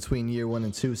 like between year 1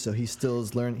 and 2. So he's still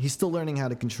learning how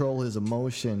to control his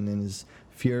emotion and his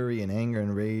fury and anger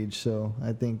and rage. So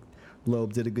I think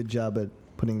Loeb did a good job at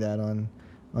putting that on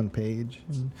page.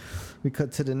 And we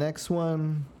cut to the next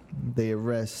one. They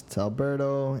arrest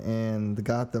Alberto and the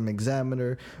Gotham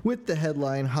Examiner with the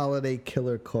headline "Holiday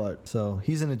Killer Caught." So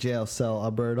he's in a jail cell,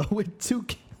 Alberto, with two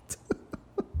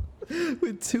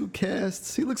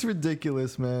casts. He looks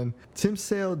ridiculous, man. Tim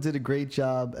Sale did a great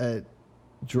job at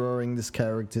drawing this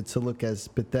character to look as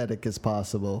pathetic as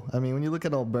possible. I mean, when you look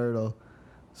at Alberto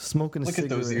smoking a look at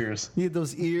cigarette. those ears. He had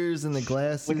those ears and the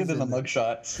glasses. Look at the and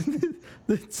mugshots.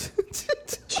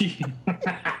 Gee.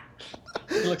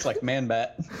 He looks like Man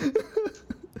Bat.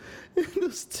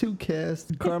 Those two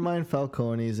casts. Carmine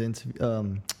Falcone is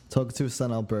talking to his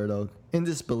son Alberto in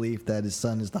disbelief that his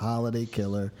son is the Holiday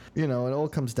Killer. You know, it all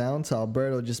comes down to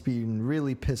Alberto just being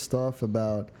really pissed off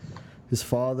about his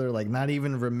father, like not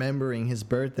even remembering his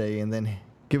birthday and then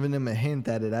giving him a hint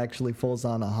that it actually falls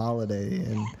on a holiday,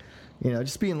 and you know,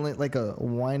 just being like a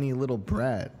whiny little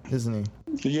brat, isn't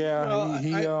he? Yeah,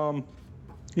 Well,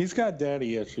 he's got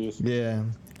daddy issues. Yeah.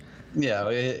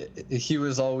 Yeah, he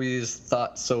was always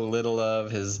thought so little of.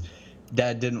 His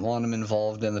Dad didn't want him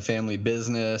involved in the family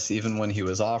business, even when he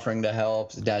was offering to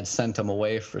help. Dad sent him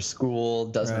away for school,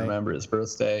 doesn't Right. remember his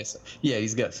birthday. So, yeah,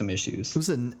 he's got some issues. It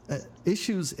was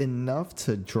issues enough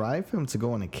to drive him to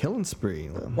go on a killing spree.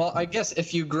 Well, I guess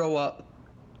if you grow up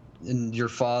and your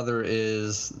father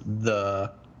is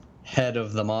the head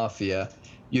of the mafia,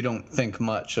 you don't think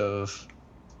much of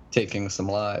taking some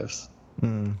lives.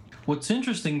 What's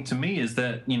interesting to me is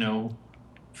that, you know,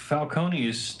 Falcone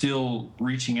is still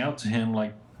reaching out to him.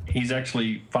 Like, he's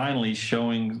actually finally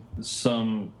showing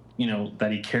some, you know,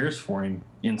 that he cares for him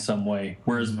in some way.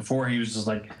 Whereas before he was just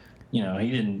like, you know,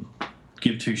 he didn't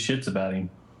give two shits about him.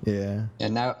 Yeah.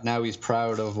 And now he's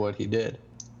proud of what he did.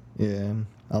 Yeah.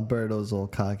 Alberto's all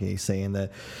cocky, saying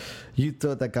that you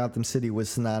thought that Gotham City was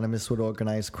synonymous with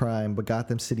organized crime, but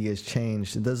Gotham City has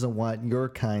changed. It doesn't want your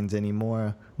kind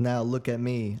anymore. Now look at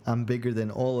me. I'm bigger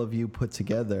than all of you put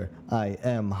together. I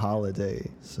am Holiday.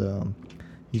 So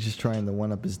he's just trying to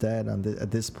one-up his dad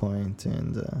at this point,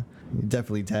 and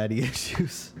definitely daddy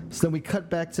issues. So then we cut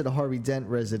back to the Harvey Dent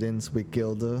residence with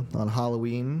Gilda on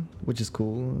Halloween, which is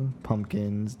cool.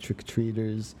 Pumpkins,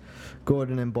 trick-or-treaters.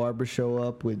 Gordon and Barbara show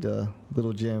up with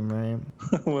little Jim, right?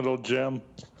 Little Jim.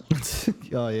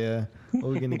 Oh yeah. What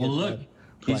are we gonna get? Well, look,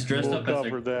 he's dressed We'll up as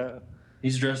cover that.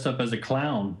 he's dressed up as a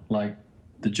clown, like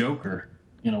the Joker,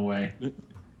 in a way.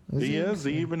 He is.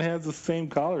 He even has the same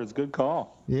colors. Good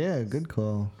call. Yeah, good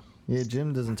call. Yeah,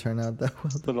 Jim doesn't turn out that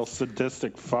well. Little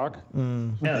sadistic fuck.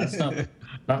 Yeah, that's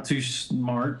not too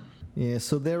smart. Yeah,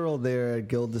 so they're all there at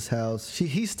Gilda's house.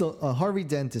 He's still Harvey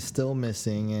Dent is still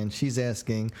missing, and she's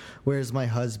asking, "Where's my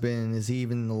husband? Is he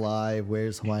even alive?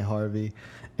 Where's my Harvey?"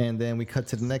 And then we cut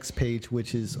to the next page,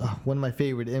 which is one of my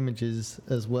favorite images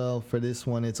as well for this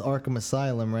one. It's Arkham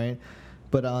Asylum, right?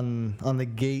 But on the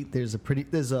gate, there's a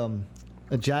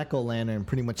jack-o'-lantern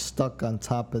pretty much stuck on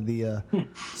top of the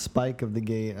spike of the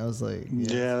gate. I was like,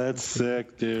 Yeah, that's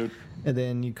sick, dude. And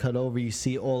then you cut over, you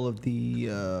see all of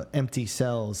the empty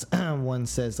cells. One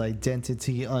says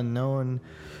identity unknown,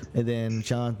 and then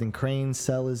Jonathan Crane's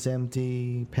cell is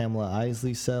empty, Pamela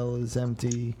Isley's cell is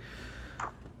empty.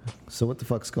 So what the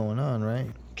fuck's going on, right?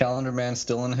 Calendar Man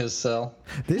still in his cell.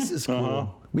 This is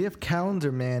cool. We have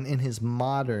Calendar Man in his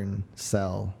modern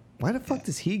cell. Why the fuck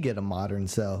does he get a modern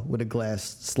cell with a glass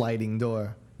sliding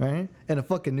door, right? And a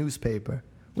fucking newspaper?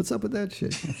 What's up with that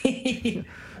shit?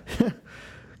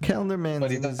 Calendar Man. But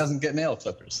he doesn't get nail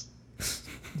clippers.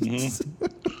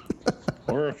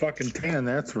 Or a fucking tan,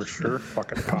 that's for sure.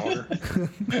 Fucking powder.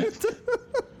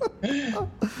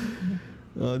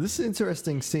 This is an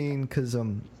interesting scene because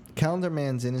Calendar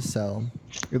Man's in his cell,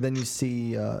 and then you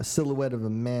see a silhouette of a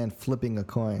man flipping a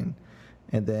coin,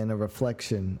 and then a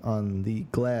reflection on the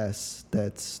glass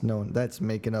that's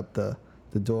making up the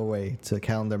doorway to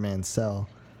Calendar Man's cell.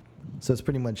 So it's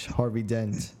pretty much Harvey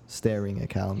Dent staring at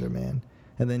Calendar Man,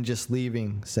 and then just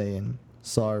leaving saying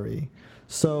sorry.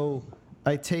 So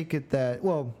I take it that,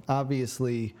 well,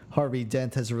 obviously Harvey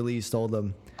Dent has released all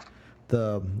the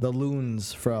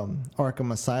loons from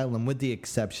Arkham Asylum, with the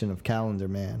exception of Calendar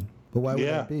Man. But why would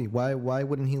that be? Why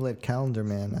wouldn't he let Calendar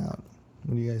Man out?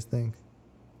 What do you guys think?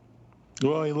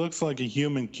 Well, he looks like a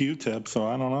human Q-tip, so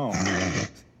I don't know.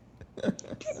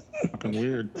 Fucking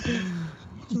weird.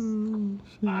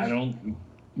 I don't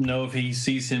know if he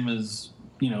sees him as,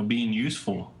 you know, being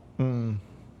useful. In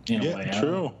a way. Yeah,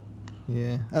 true.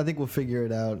 Yeah, I think we'll figure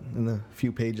it out in the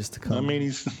few pages to come. I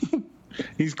mean,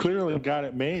 he's clearly got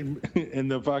it made in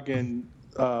the fucking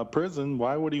prison.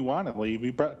 Why would he want to leave?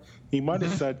 He might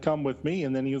have said, "Come with me,"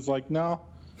 and then he was like, "No,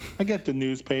 I get the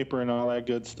newspaper and all that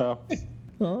good stuff."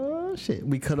 Oh shit!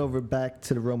 We cut over back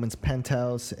to the Roman's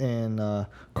penthouse, and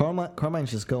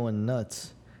Carmine's just going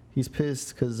nuts. He's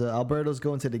pissed because Alberto's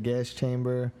going to the gas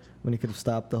chamber when he could have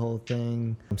stopped the whole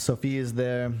thing. Sophia's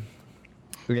there.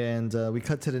 And we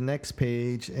cut to the next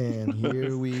page, and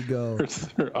here we go.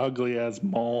 Her ugly ass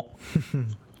mole.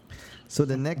 So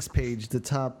the next page, the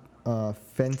top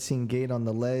fencing gate on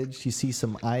the ledge, you see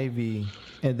some ivy,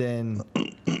 and then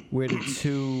where the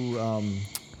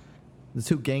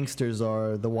two gangsters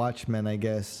are, the watchmen, I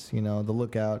guess, you know, the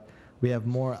lookout. We have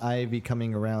more ivy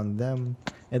coming around them,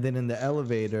 and then in the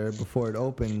elevator, before it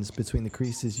opens, between the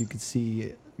creases, you could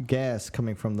see gas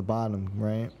coming from the bottom,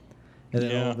 right? And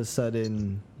then all of a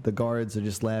sudden, the guards are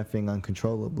just laughing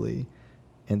uncontrollably.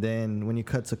 And then when you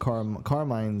cut to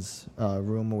Carmine's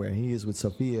room where he is with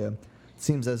Sophia, it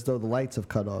seems as though the lights have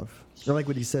cut off. I like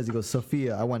what he says. He goes,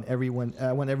 "Sophia, I want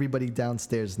everybody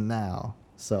downstairs now."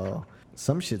 So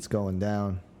some shit's going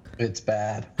down. It's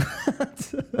bad.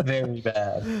 Very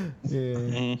bad.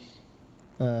 Yeah.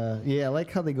 Yeah, I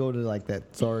like how they go to like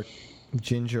that dark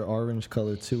ginger orange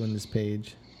color too in this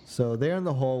page. So they're in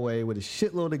the hallway with a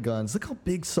shitload of guns. Look how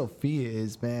big Sophia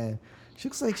is, man. She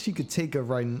looks like she could take a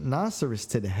rhinoceros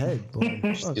to the head. Boy.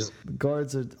 The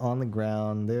guards are on the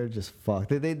ground. They're just fucked.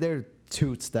 They're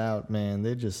tootsed out, man.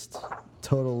 They're just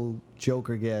total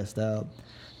Joker gassed out.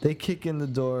 They kick in the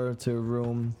door to a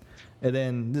room. And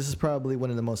then this is probably one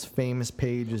of the most famous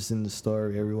pages in the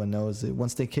story. Everyone knows it.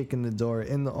 Once they kick in the door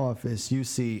in the office, you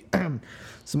see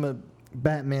some of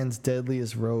Batman's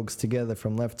deadliest rogues together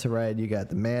from left to right. You got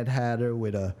the Mad Hatter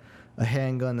with a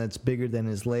handgun that's bigger than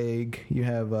his leg. You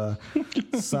have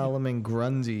Solomon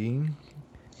Grundy,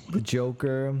 the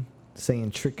Joker,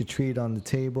 saying trick or treat on the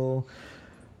table.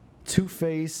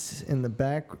 Two-Face in the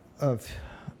back of...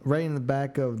 Right in the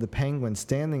back of the Penguin,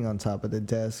 standing on top of the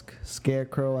desk.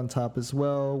 Scarecrow on top as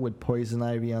well, with Poison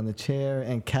Ivy on the chair,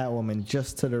 and Catwoman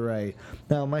just to the right.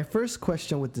 Now, my first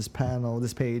question with this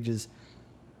page is,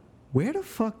 where the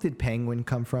fuck did Penguin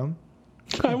come from?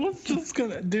 I was just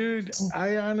gonna, dude.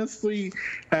 I honestly,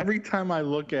 every time I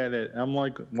look at it, I'm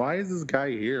like, why is this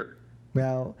guy here?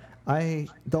 Well, the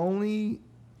only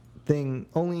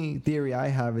theory I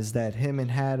have is that him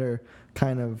and Hatter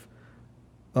kind of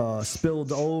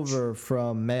spilled over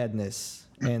from Madness,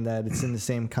 and that it's in the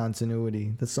same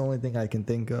continuity. That's the only thing I can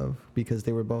think of, because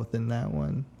they were both in that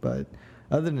one. But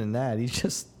other than that, he's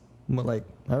just like,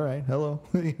 all right, hello.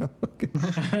 You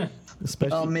know,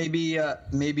 especially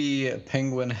maybe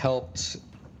Penguin helped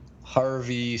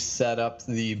Harvey set up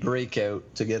the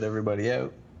breakout to get everybody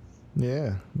out.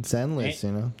 Yeah, it's endless,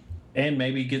 you know. And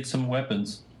maybe get some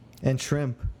weapons. And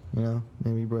shrimp. You know,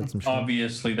 maybe he brought some shrimp.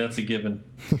 Obviously, that's a given.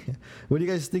 What do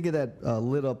you guys think of that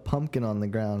lit up pumpkin on the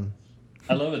ground?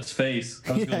 I love its face.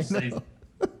 I was going to say.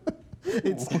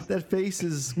 That face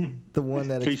is the one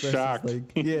that He's expresses shocked. like,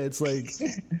 yeah, it's like,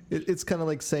 it's kind of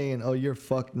like saying, "Oh, you're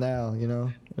fucked now," you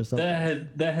know, or something.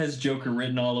 That has Joker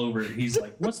written all over it. He's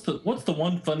like, what's the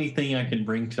one funny thing I can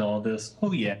bring to all this?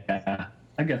 Oh yeah,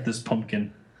 I got this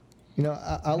pumpkin. You know,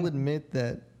 I'll admit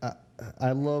that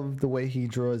I love the way he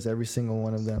draws every single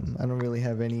one of them. I don't really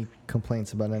have any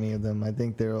complaints about any of them. I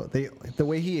think the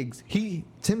way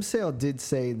Tim Sale did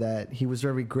say that he was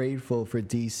very grateful for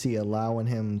DC allowing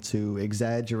him to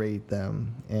exaggerate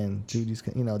them and do these,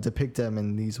 you know, depict them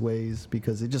in these ways,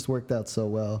 because it just worked out so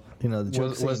well. You know,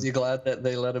 was he glad that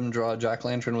they let him draw Jack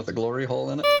Lantern with a glory hole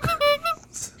in it?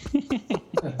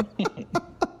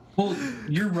 Well,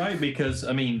 you're right, because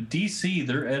I mean, DC,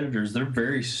 their editors, they're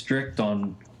very strict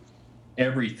on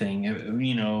everything.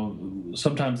 You know,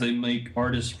 sometimes they make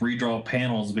artists redraw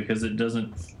panels because it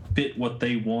doesn't fit what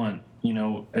they want, you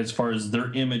know, as far as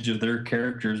their image of their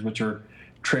characters, which are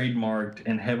trademarked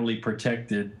and heavily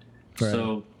protected. Right.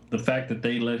 So the fact that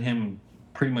they let him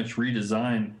pretty much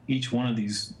redesign each one of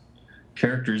these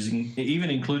characters, even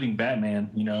including Batman,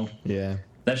 you know, yeah,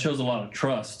 that shows a lot of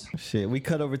trust. Shit, we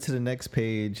cut over to the next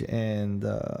page, and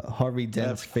Harvey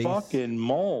Dent's face. Fucking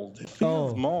mold. It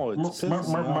feels mold. It's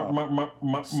Sophia,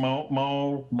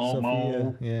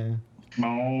 yeah.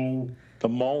 The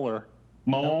molar.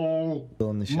 Still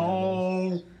in the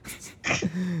shadows.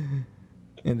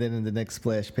 And then in the next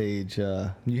splash page,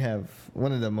 you have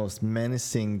one of the most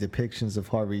menacing depictions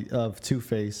of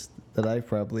Two-Face that I've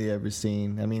probably ever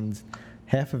seen. I mean,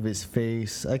 half of his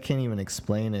face, I can't even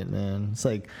explain it, man. It's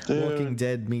like Walking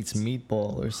Dead meets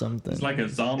Meatball or something. It's like a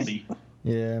zombie.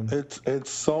 Yeah. It's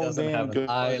so Doesn't damn have good. an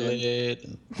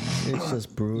eyelid. It's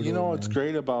just brutal. You know what's man.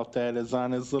 great about that is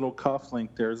on his little cufflink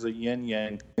there's a yin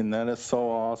yang, and that is so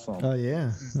awesome. Oh,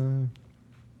 yeah. Do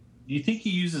you think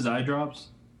he uses eye drops?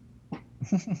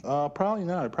 Probably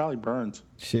not. It probably burns.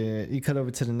 Shit. You cut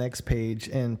over to the next page,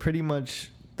 and pretty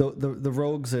much the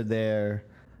rogues are there,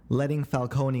 letting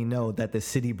Falcone know that the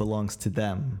city belongs to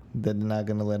them. That they're not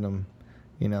gonna let him,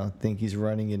 you know, think he's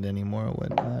running it anymore or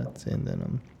whatnot. And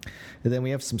then we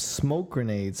have some smoke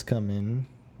grenades come in.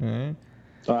 Right?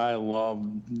 I love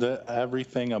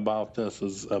everything about this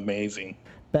is amazing.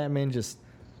 Batman just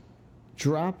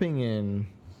dropping in.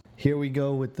 Here we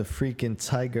go with the freaking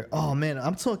tiger. Oh man,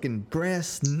 I'm talking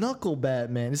brass knuckle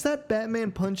Batman. Is that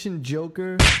Batman punching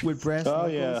Joker with brass knuckles?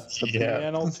 Oh yeah, the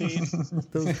piano teeth.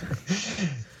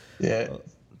 Yeah.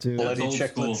 Dude, Bloody old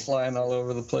chiclets school. flying all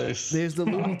over the place. there's the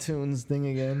Looney Tunes thing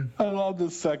again. I love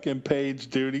the second page,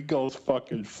 dude. He goes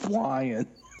fucking flying.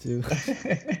 Dude.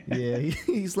 Yeah,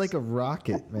 he's like a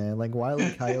rocket, man. Like Wile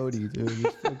E. Coyote, dude.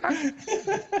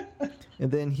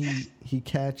 And then he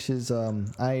catches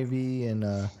Ivy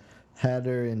and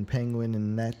Hatter and Penguin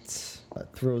and Nets.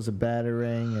 Throws a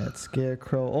Batarang at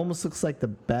Scarecrow. Almost looks like the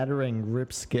Batarang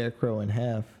rips Scarecrow in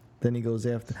half. Then he goes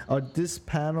after. This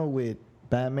panel with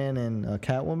Batman and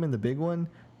Catwoman, the big one,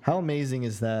 How amazing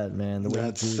is that, man? The way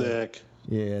That's you do that. sick.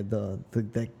 Yeah,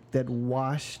 that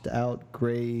washed out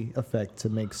gray effect to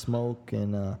make smoke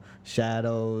and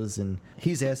shadows, and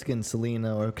he's asking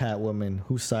Selena or Catwoman,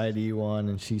 whose side are you on,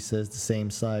 and she says the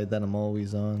same side that I'm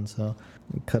always on. So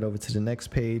we cut over to the next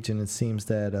page, and it seems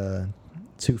that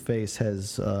Two-Face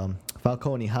has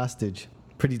Falcone hostage.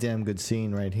 Pretty damn good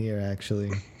scene right here,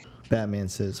 actually. Batman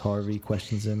says Harvey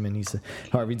questions him, and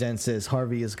Harvey Dent says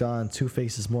Harvey is gone.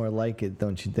 Two-Face is more like it,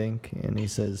 don't you think? And he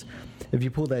says, if you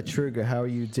pull that trigger, how are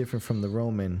you different from the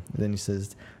Roman? And then he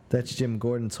says, that's Jim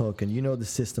Gordon talking. You know the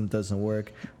system doesn't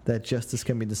work. That justice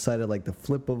can be decided like the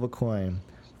flip of a coin.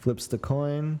 Flips the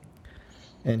coin,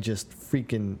 and just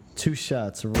freaking 2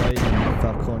 shots right in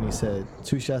Falcone's head.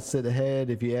 2 shots to the head.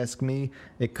 If you ask me,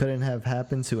 it couldn't have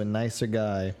happened to a nicer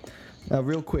guy. Now,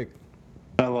 real quick.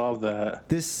 I love that.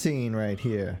 This scene right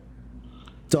here,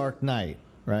 Dark Knight,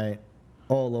 right?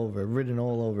 All over, written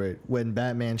all over it. When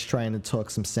Batman's trying to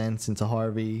talk some sense into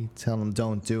Harvey, telling him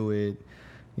don't do it,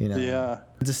 you know. Yeah.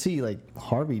 To see like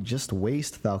Harvey just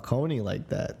waste Falcone like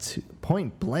that,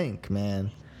 point blank, man,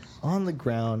 on the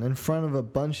ground in front of a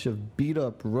bunch of beat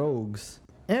up rogues.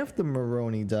 After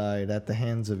Maroni died at the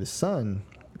hands of his son,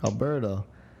 Alberto.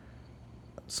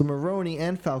 So Maroni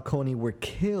and Falcone were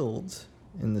killed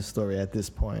in the story at this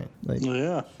point. Like,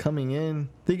 Yeah. coming in,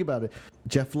 think about it.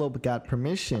 Jeff Loeb got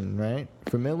permission, right,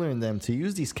 for Miller and them to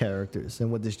use these characters.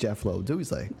 And what does Jeff Loeb do?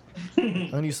 He's like,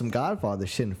 I'm gonna use some Godfather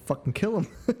shit and fucking kill him.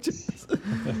 Just,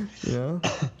 you know?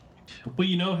 Well,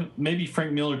 you know, maybe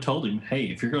Frank Miller told him, hey,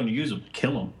 if you're going to use him,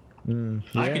 kill him.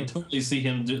 I yeah. can totally see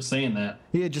him just saying that.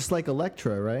 Yeah, just like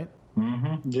Elektra, right?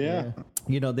 Yeah.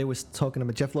 You know, they was talking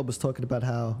about, Jeff Loeb was talking about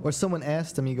how, or someone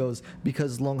asked him, he goes,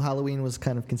 because Long Halloween was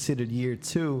kind of considered year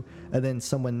 2, and then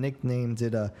someone nicknamed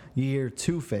it year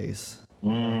Two-Face.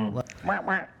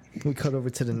 We cut over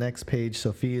to the next page.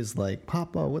 Sophia's like,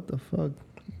 Papa, what the fuck?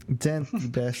 Dent, you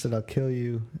bastard, I'll kill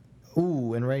you.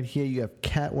 Ooh, and right here you have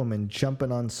Catwoman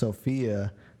jumping on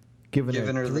Sophia, giving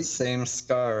her the same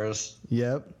scars.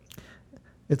 Yep.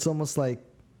 It's almost like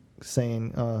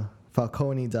saying,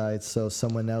 Falcone died, so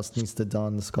someone else needs to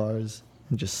don the scars,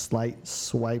 and just slight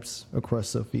swipes across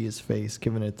Sophia's face,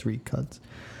 giving her 3 cuts.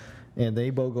 And they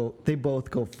both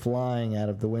go flying out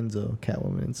of the window,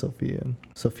 Catwoman and Sophia.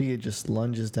 Sophia just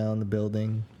lunges down the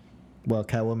building while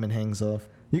Catwoman hangs off.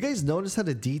 You guys notice how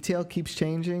the detail keeps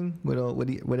changing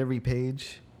with every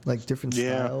page? Like different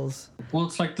styles? Well,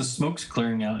 it's like the smoke's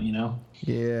clearing out, you know?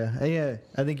 Yeah.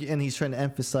 I think, and he's trying to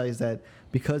emphasize that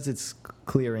because it's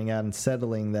clearing out and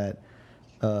settling, that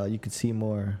you could see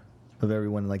more of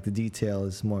everyone. Like the detail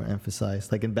is more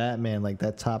emphasized. Like in Batman, like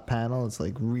that top panel is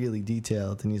like really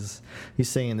detailed, and he's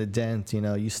saying to Dent, you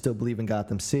know, you still believe in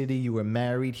Gotham City. You were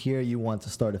married here. You want to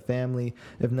start a family.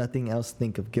 If nothing else,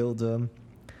 think of Gilda.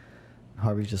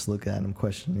 Harvey's just looking at him,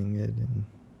 questioning it, and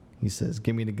he says,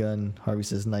 give me the gun. Harvey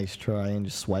says, nice try, and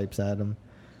just swipes at him.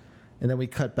 And then we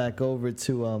cut back over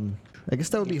to, I guess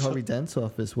that would be Harvey Dent's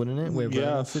office, wouldn't it? Where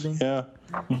Vernon's sitting? Yeah.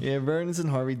 Yeah, Vernon's in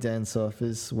Harvey Dent's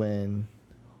office when,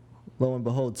 lo and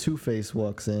behold, Two-Face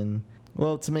walks in.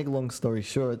 Well, to make a long story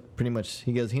short, pretty much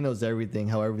he knows everything,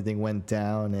 how everything went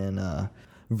down, and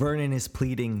Vernon is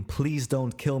pleading, please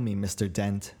don't kill me, Mr.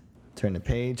 Dent. Turn the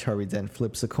page, Harvey Dent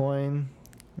flips a coin,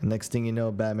 and next thing you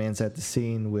know, Batman's at the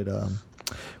scene with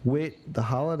the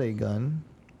holiday gun,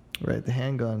 right, the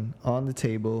handgun, on the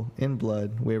table, in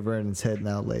blood, where Vernon's head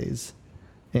now lays.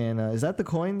 And is that the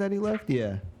coin that he left?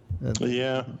 Yeah.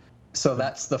 Yeah. So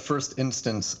that's the first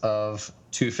instance of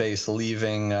Two-Face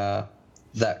leaving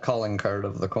that calling card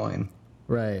of the coin.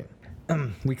 Right.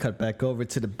 We cut back over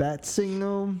to the bat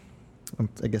signal,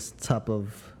 I guess top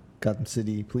of Gotham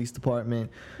City Police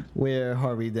Department, where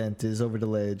Harvey Dent is over the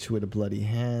ledge with a bloody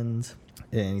hand.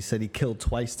 And he said he killed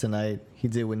twice tonight. He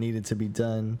did what needed to be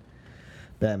done.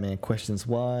 Batman questions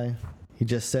why. He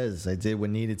just says, I did what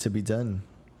needed to be done.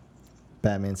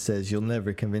 Batman says, you'll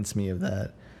never convince me of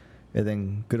that. And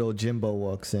then good old Jimbo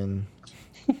walks in.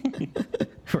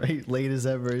 Right, late as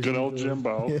ever. Good old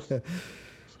Jimbo. Yeah.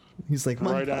 He's like,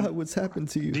 my Right God, on. what's happened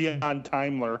to you? Dion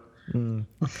Timler.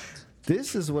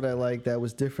 This is what I like that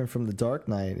was different from the Dark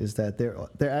Knight, is that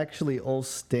they're actually all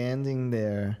standing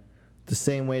there the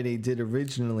same way they did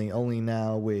originally, only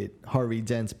now with Harvey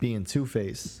Dent being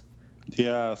Two-Face.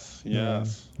 Yes. Yeah,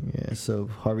 so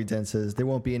Harvey Dent says, there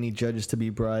won't be any judges to be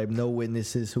bribed, no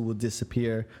witnesses who will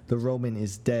disappear. The Roman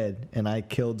is dead, and I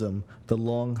killed him. The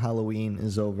long Halloween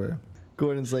is over.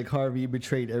 Gordon's like, Harvey, you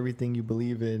betrayed everything you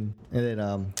believe in. And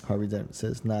then Harvey Dent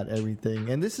says, not everything.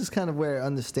 And this is kind of where I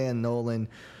understand Nolan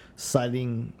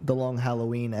citing The Long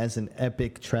Halloween as an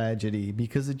epic tragedy,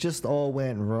 because it just all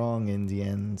went wrong in the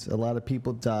end. A lot of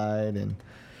people died, and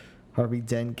Harvey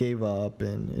Dent gave up,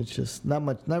 and it's just not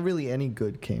really any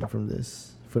good came from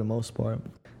this for the most part.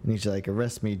 And he's like,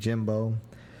 arrest me, Jimbo.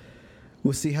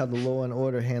 We'll see how the law and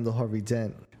order handle Harvey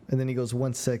Dent. And then he goes,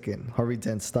 1 second. Harvey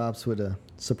Dent stops with a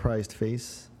surprised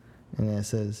face, and then it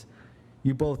says,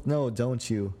 you both know, don't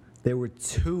you? There were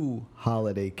 2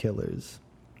 holiday killers.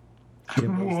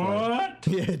 Jimbo's What?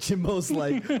 yeah, Jimbo's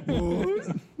like,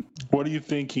 what? What do you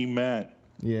think he meant?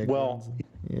 Yeah, Well-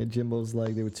 yeah, Jimbo's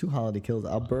like, there were 2 holiday killers.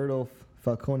 Alberto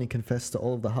Falcone confessed to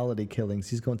all of the holiday killings.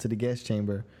 He's going to the gas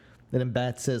chamber. And then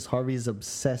Bat says, Harvey's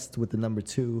obsessed with the number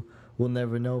 2. We'll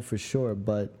never know for sure,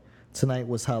 but tonight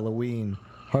was Halloween.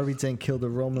 Harvey Dent killed a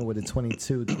Roman with a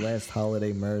 22, the last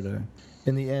holiday murder.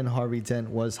 In the end, Harvey Dent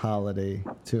was holiday,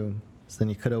 too. So then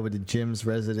you cut over to Jim's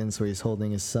residence where he's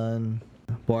holding his son.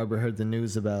 Barbara heard the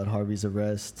news about Harvey's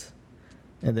arrest.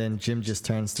 And then Jim just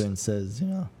turns to her and says,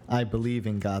 I believe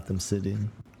in Gotham City.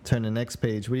 Turn the next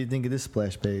page. What do you think of this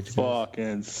splash page?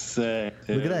 Fucking sick.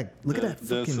 Look at that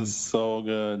This fucking- is so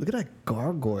good. Look at that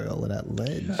gargoyle and that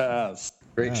ledge. Yes.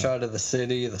 Great shot of the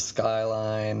city, the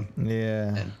skyline,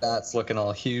 Yeah. and that's looking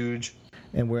all huge.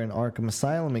 And we're in Arkham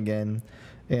Asylum again.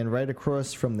 And right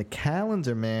across from the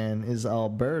calendar man is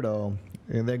Alberto.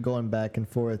 And they're going back and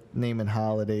forth naming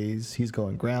holidays. He's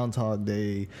going Groundhog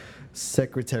Day,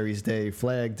 Secretary's Day,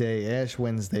 Flag Day, Ash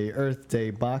Wednesday, Earth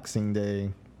Day, Boxing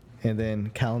Day. And then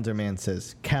Calendar Man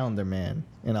says, Calendar Man.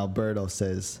 And Alberto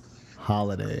says,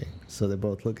 Holiday. So they're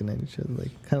both looking at each other,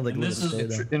 like kind of like And a this little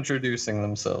is stare down. Introducing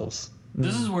themselves.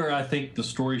 This is where I think the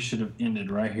story should have ended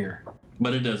right here,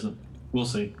 but it doesn't. We'll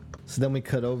see. So then we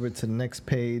cut over to the next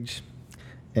page,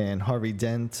 and Harvey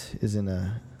Dent is in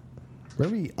a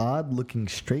very odd-looking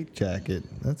straitjacket.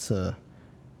 That's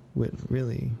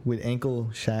with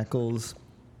ankle shackles,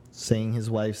 saying his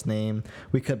wife's name.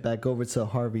 We cut back over to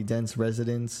Harvey Dent's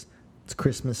residence. It's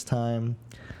Christmas time.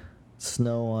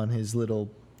 Snow on his little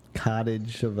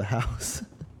cottage of a house.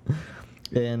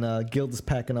 And Gilda's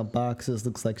packing up boxes.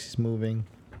 Looks like she's moving.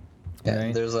 Yeah,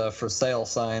 Right. there's a for sale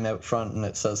sign out front and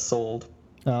it says sold.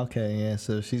 Oh, okay, yeah,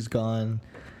 so she's gone.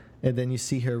 And then you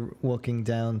see her walking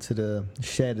down to the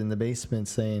shed in the basement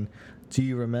saying, do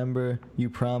you remember? You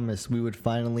promised we would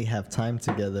finally have time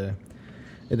together.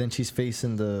 And then she's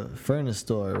facing the furnace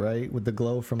door, right? With the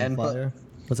glow from And the fire.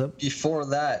 What's up? Before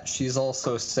that, she's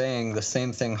also saying the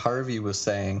same thing Harvey was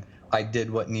saying. I did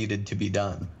what needed to be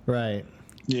done. Right.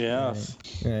 Yes.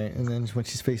 Right, and then when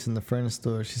she's facing the furnace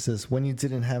door, she says, when you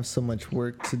didn't have so much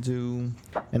work to do.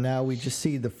 And now we just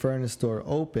see the furnace door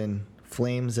open,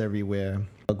 flames everywhere.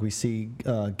 We see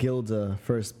Gilda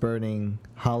first burning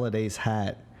Holiday's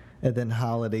hat, and then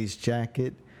Holiday's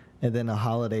jacket, and then a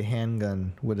Holiday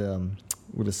handgun with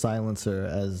a silencer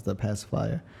as the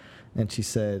pacifier. And she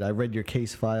said, I read your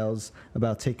case files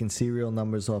about taking serial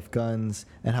numbers off guns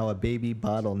and how a baby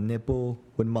bottle nipple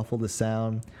would muffle the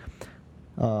sound.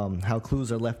 How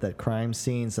clues are left at crime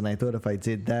scenes, and I thought if I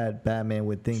did that, Batman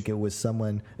would think it was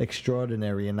someone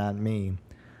extraordinary and not me.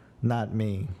 Not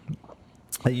me.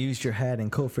 I used your hat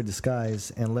and coat for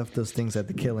disguise and left those things at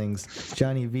the killings.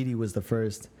 Johnny Vitti was the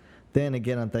first. Then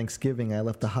again on Thanksgiving, I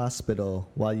left the hospital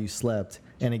while you slept,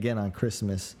 and again on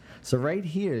Christmas. So right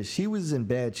here, she was in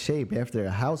bad shape after her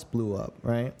house blew up,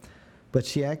 right? But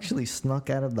she actually snuck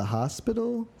out of the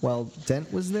hospital while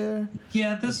Dent was there.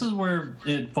 Yeah, this is where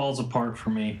it falls apart for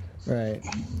me. Right.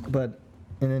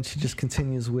 And then she just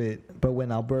continues with, but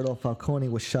when Alberto Falcone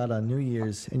was shot on New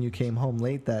Year's and you came home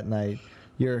late that night,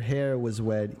 your hair was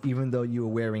wet even though you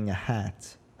were wearing a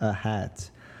hat. A hat.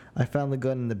 I found the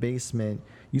gun in the basement.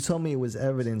 You told me it was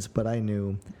evidence, but I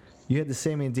knew. You had the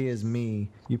same idea as me.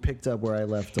 You picked up where I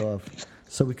left off.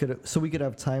 So we could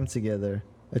have time together.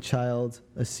 A child,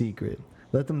 a secret.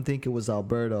 Let them think it was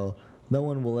Alberto. No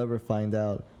one will ever find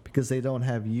out because they don't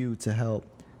have you to help.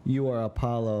 You are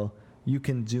Apollo. You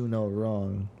can do no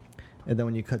wrong. And then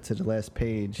when you cut to the last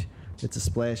page, it's a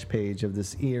splash page of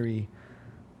this eerie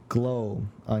glow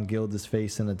on Gilda's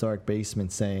face in a dark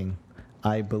basement saying,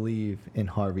 I believe in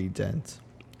Harvey Dent.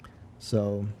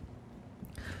 So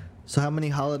how many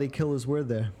holiday killers were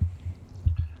there?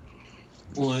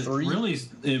 Well, it 3.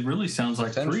 really sounds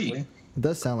like 3. Potentially. It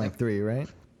does sound like 3, right?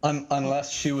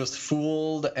 Unless she was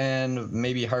fooled and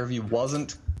maybe Harvey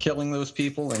wasn't killing those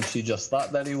people and she just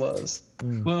thought that he was.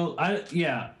 Well,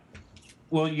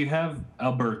 Well, you have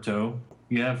Alberto.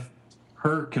 You have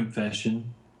her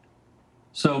confession.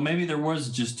 So maybe there was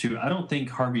just 2. I don't think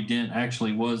Harvey Dent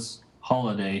actually was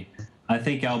Holiday. I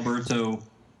think Alberto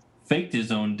faked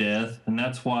his own death, and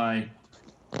that's why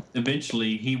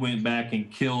eventually he went back and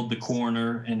killed the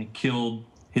coroner and killed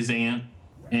his aunt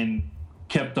and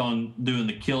kept on doing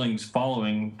the killings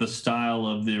following the style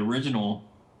of the original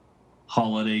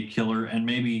holiday killer, and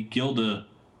maybe Gilda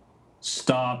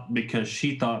stopped because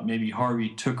she thought maybe Harvey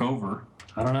took over.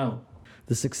 I don't know.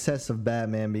 The success of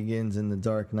Batman Begins in The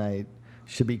Dark Knight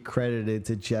should be credited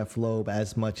to Jeff Loeb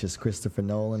as much as Christopher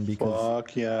Nolan, because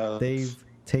they've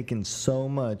taken so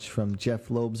much from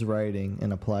Jeff Loeb's writing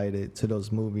and applied it to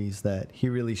those movies that he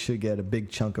really should get a big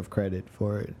chunk of credit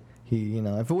for it.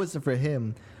 If it wasn't for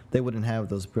him, they wouldn't have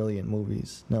those brilliant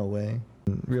movies. No way.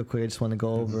 And real quick, I just want to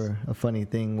go over a funny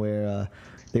thing where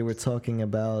they were talking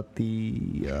about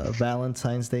the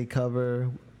Valentine's Day cover.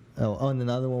 And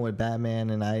another one with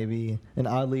Batman and Ivy. And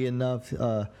oddly enough,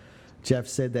 Jeff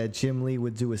said that Jim Lee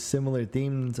would do a similar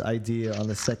themed idea on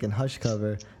the second Hush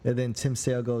cover. And then Tim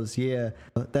Sale goes, yeah,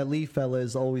 that Lee fella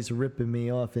is always ripping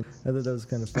me off. And I thought that was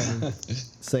kind of funny,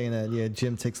 saying that, yeah,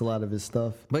 Jim takes a lot of his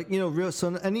stuff. But,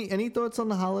 so any thoughts on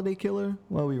the Holiday Killer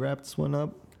while we wrap this one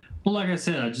up? Well, like I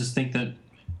said, I just think that,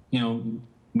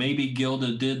 maybe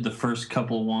Gilda did the first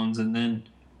couple ones, and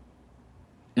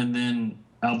then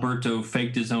Alberto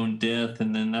faked his own death,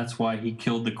 and then that's why he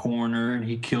killed the coroner and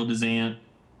he killed his aunt,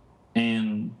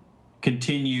 and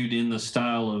continued in the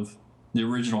style of the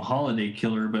original Holiday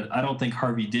Killer. But I don't think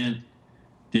Harvey did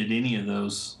any of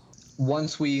those.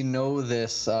 Once we know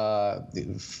this,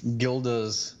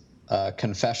 Gilda's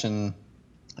confession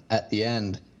at the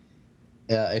end,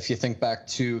 if you think back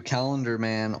to Calendar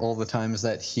Man, all the times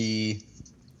that he,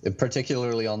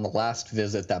 particularly on the last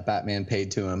visit that Batman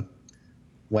paid to him,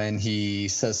 when he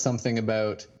says something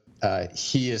about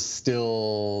he is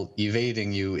still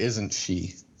evading you, isn't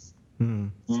she?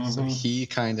 Mm-hmm. So he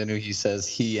kind of knew. He says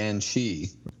he and she.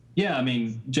 Yeah, I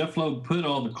mean, Jeff Loeb put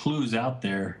all the clues out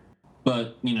there,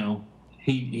 but,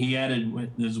 he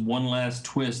added this one last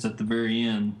twist at the very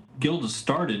end. Gilda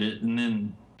started it,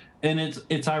 and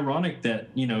it's ironic that,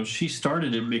 she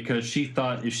started it because she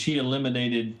thought if she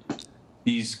eliminated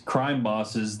these crime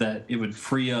bosses that it would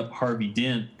free up Harvey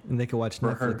Dent. And they could watch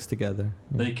Netflix together.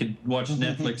 They could watch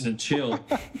Netflix and chill.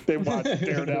 They watched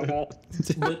Daredevil.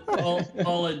 But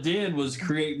all it did was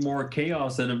create more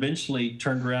chaos that eventually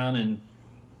turned around and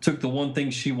took the one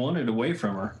thing she wanted away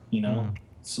from her,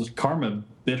 So karma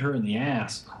bit her in the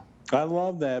ass. I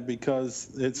love that,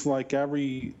 because it's like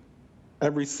every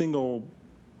single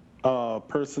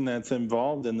person that's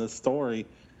involved in the story,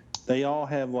 they all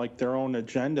have like their own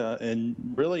agenda, and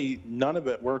really none of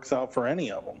it works out for any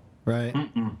of them. Right.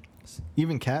 Mm-mm.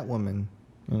 Even Catwoman,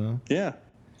 Yeah.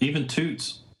 Even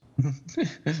Toots.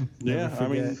 Yeah, I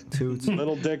mean, Toots.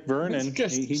 Little Dick Vernon.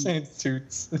 He saying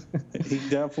Toots. He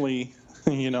definitely,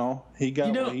 he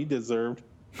got what he deserved.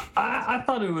 I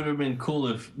thought it would have been cool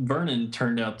if Vernon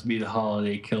turned out to be the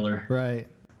Holiday Killer. Right.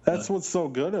 That's what's so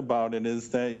good about it, is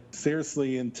that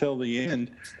seriously, until the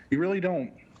end,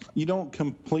 you don't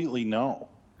completely know.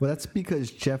 Well, that's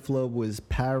because Jeff Loeb was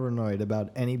paranoid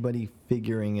about anybody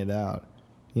figuring it out.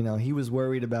 He was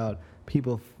worried about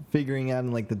people figuring out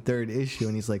in like the third issue,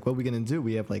 and he's like, what are we going to do?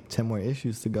 We have like 10 more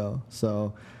issues to go.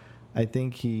 So I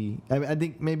think I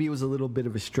think maybe it was a little bit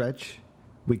of a stretch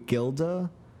with Gilda,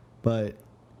 but,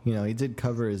 he did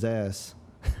cover his ass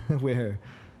where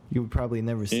you would probably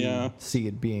never see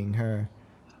it being her.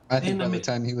 I think by the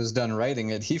time he was done writing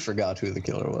it, he forgot who the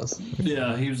killer was.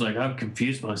 Yeah, he was like, I've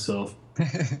confused myself.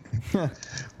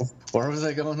 Where was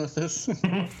I going with this?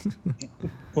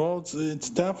 Well, it's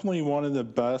definitely one of the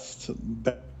best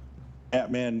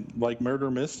Batman like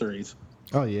murder mysteries.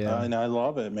 Oh yeah, and I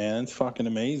love it, man. It's fucking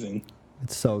amazing.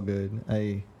 It's so good.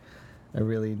 I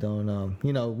really don't.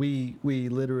 We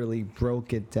literally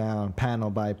broke it down panel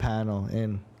by panel,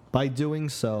 and by doing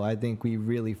so, I think we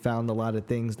really found a lot of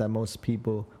things that most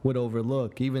people would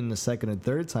overlook, even the second and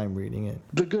third time reading it.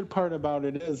 The good part about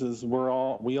it is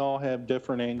we all have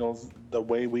different angles, the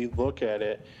way we look at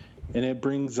it, and it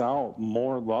brings out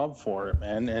more love for it,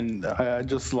 man. And I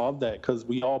just love that, because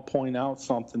we all point out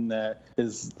something that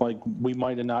is like we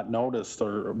might have not noticed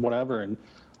or whatever. And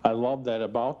I love that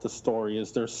about the story,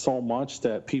 is there's so much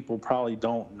that people probably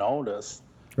don't notice.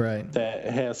 Right. That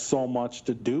has so much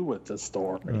to do with the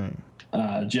story.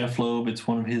 Right. Jeff Loeb, it's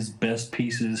one of his best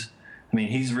pieces. I mean,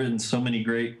 he's written so many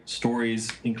great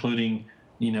stories, including,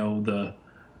 the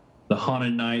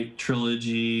Haunted Night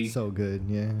trilogy. So good,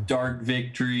 yeah. Dark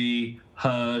Victory,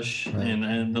 Hush, right.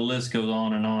 and the list goes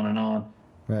on and on and on.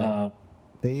 Right.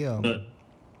 But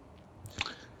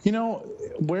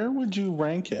where would you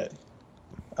rank it?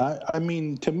 I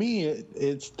mean, to me,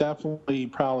 it's definitely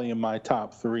probably in my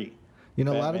top 3. A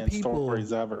lot of people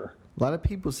stories ever. A lot of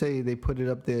people say they put it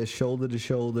up there shoulder to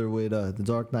shoulder with The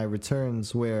Dark Knight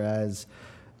Returns, whereas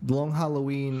Long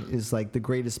Halloween is like the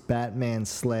greatest Batman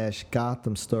 /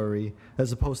 Gotham story,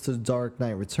 as opposed to Dark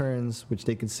Knight Returns, which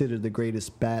they consider the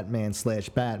greatest Batman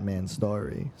 / Batman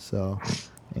story. So,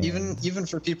 Even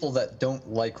for people that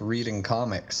don't like reading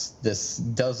comics, this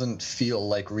doesn't feel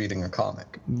like reading a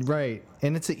comic. right,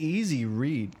 and it's an easy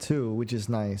read too, which is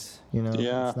nice. You know,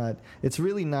 Yeah. It's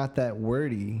really not that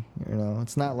wordy. You know,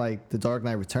 it's not like The Dark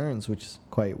Knight Returns, which is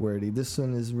quite wordy. This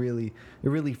one is really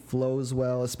flows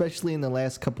well, especially in the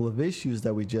last couple of issues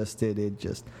that we just did. It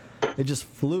just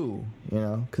flew. You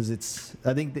know, because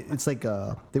I think it's like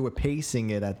they were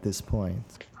pacing it at this point.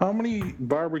 How many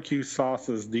barbecue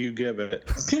sauces do you give it?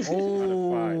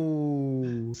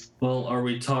 Oh. Well, are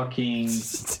we talking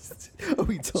Are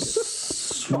we talking?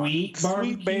 sweet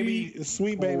barbecue?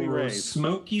 Sweet baby or Ray's.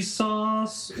 smoky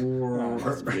sauce? Or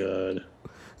That's good.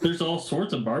 there's all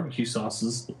sorts of barbecue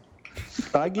sauces.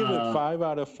 I give it 5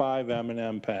 out of 5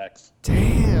 M&M packs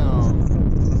Damn.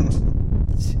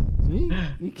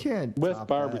 You can't with top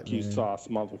barbecue that, man. sauce,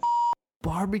 mother.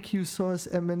 Barbecue sauce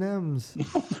M&Ms.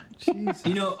 Jeez.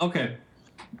 You know, okay.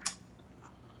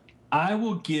 I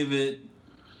will give it,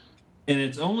 and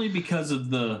it's only because of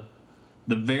the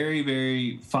very,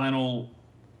 very final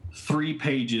 3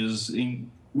 pages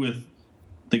with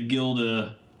the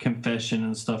Gilda confession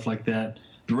and stuff like that.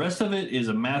 The rest of it is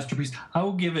a masterpiece. I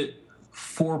will give it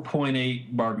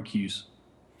 4.8 barbecues.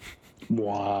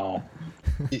 Wow.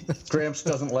 Gramps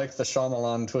doesn't like the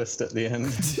Shyamalan twist at the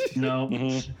end. No,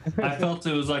 I felt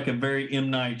it was like a very M.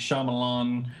 Night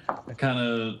Shyamalan kind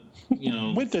of,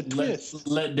 With the twist.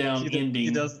 let down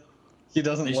ending. He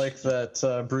doesn't like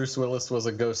that Bruce Willis was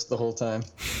a ghost the whole time.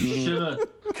 Should have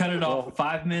cut it off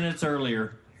 5 minutes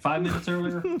earlier. 5 minutes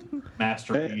earlier,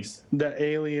 masterpiece. The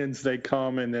aliens, they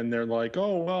come and then they're like,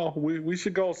 oh, well, we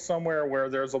should go somewhere where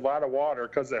there's a lot of water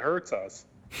because it hurts us.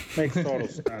 Makes total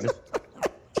sense.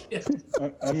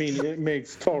 I mean, it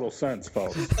makes total sense,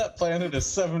 folks. That planet is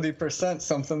 70%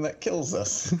 something that kills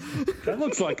us. That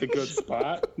looks like a good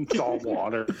spot. It's all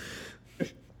water.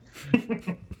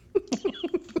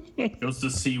 Goes to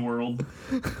SeaWorld.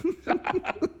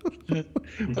 Like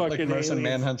Fucking Martian aliens.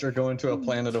 Manhunter going to a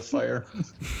planet of fire.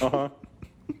 Uh-huh.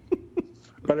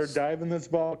 Better dive in this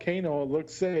volcano. It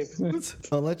looks safe.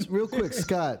 Let's real quick,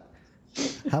 Scott.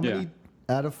 How many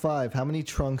out of 5? How many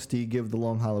trunks do you give the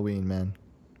Long Halloween, man?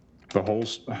 The whole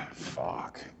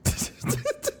fuck.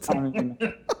 I mean,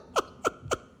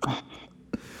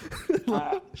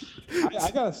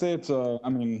 I gotta say it's a. I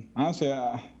mean, honestly,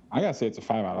 I gotta say it's a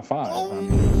 5 out of 5. I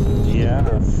mean,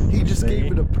 Yeah. He just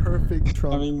gave it a perfect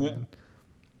trunk. I mean,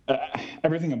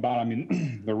 everything about it, I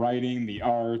mean, the writing, the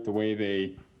art, the way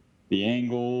the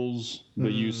angles, the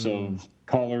use of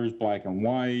colors, black and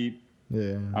white.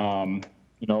 Yeah.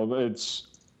 It's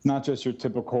not just your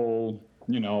typical,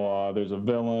 there's a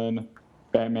villain,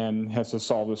 Batman has to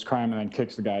solve this crime and then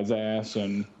kicks the guy's ass,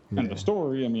 and the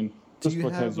story, I mean, Do this you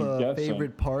book has have you a guessing.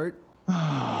 favorite part?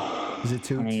 Is it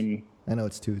Toots? I mean, I know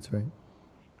it's Toots, right?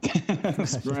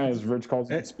 as Rich calls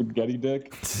it, spaghetti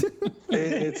dick.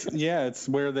 It's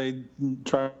where they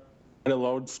try to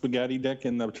load spaghetti dick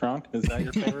in the trunk. Is that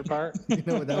your favorite part? You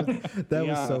know, that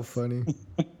was so Yes. funny.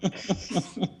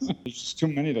 There's just too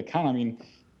many to count. I mean,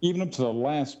 even up to the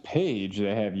last page,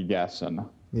 they have you guessing.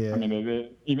 Yeah. I mean,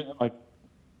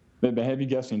 they have you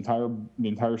guess the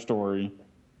entire story,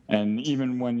 and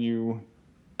even when you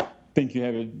think you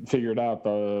have it figured out,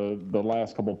 the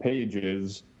last couple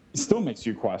pages, it still makes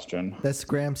you question. That's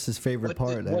Gramps' favorite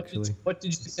part, actually. What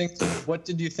did you think? What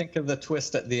did you think of the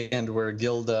twist at the end where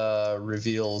Gilda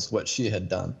reveals what she had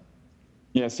done?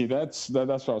 Yeah, see, that's what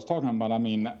I was talking about. I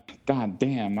mean, god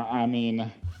damn. I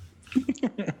mean,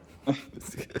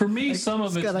 For me, some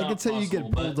of it's Scott, not I can tell you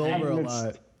get possible, pulled but- over a it's-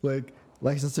 lot. Like,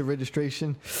 license and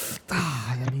registration.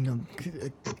 God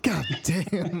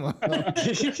damn.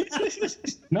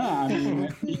 no, I mean,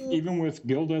 even with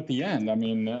Gilda at the end, I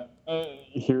mean,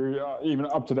 here, even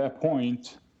up to that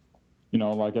point,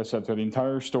 like I said, to the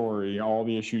entire story, all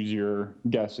the issues you're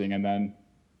guessing, and then,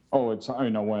 it's,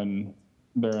 when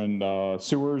they're in the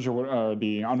sewers or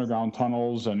the underground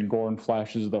tunnels, and Gordon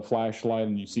flashes the flashlight,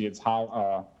 and you see it's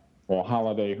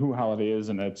Holiday, who Holiday is,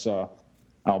 and it's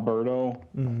Alberto.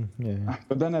 Yeah.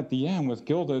 But then at the end with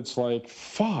Gilda, it's like,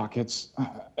 fuck, it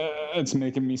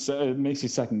makes you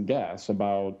second guess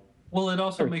about. Well, it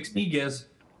also makes me guess: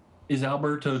 is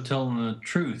Alberto telling the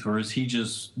truth, or is he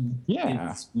just in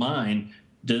his mind?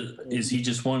 Is he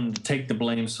just wanting to take the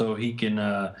blame so he can,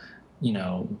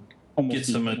 Almost get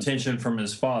some attention from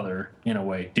his father in a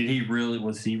way?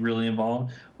 Was he really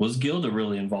involved? Was Gilda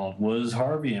really involved? Was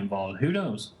Harvey involved? Who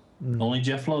knows? Only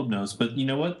Jeff Loeb knows. But you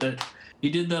know what? That he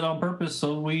did that on purpose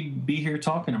so we'd be here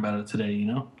talking about it today, you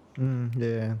know?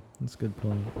 Yeah, that's a good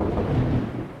point.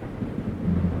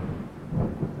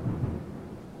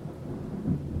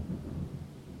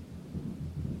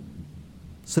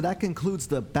 So that concludes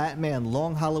the Batman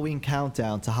Long Halloween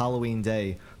Countdown to Halloween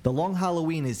Day. The Long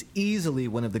Halloween is easily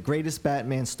one of the greatest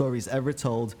Batman stories ever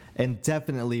told and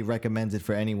definitely recommended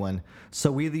for anyone.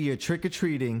 So either you're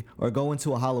trick-or-treating or going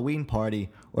to a Halloween party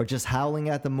or just howling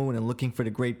at the moon and looking for the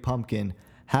Great Pumpkin,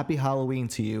 happy Halloween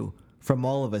to you from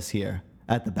all of us here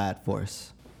at the Bat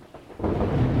Force.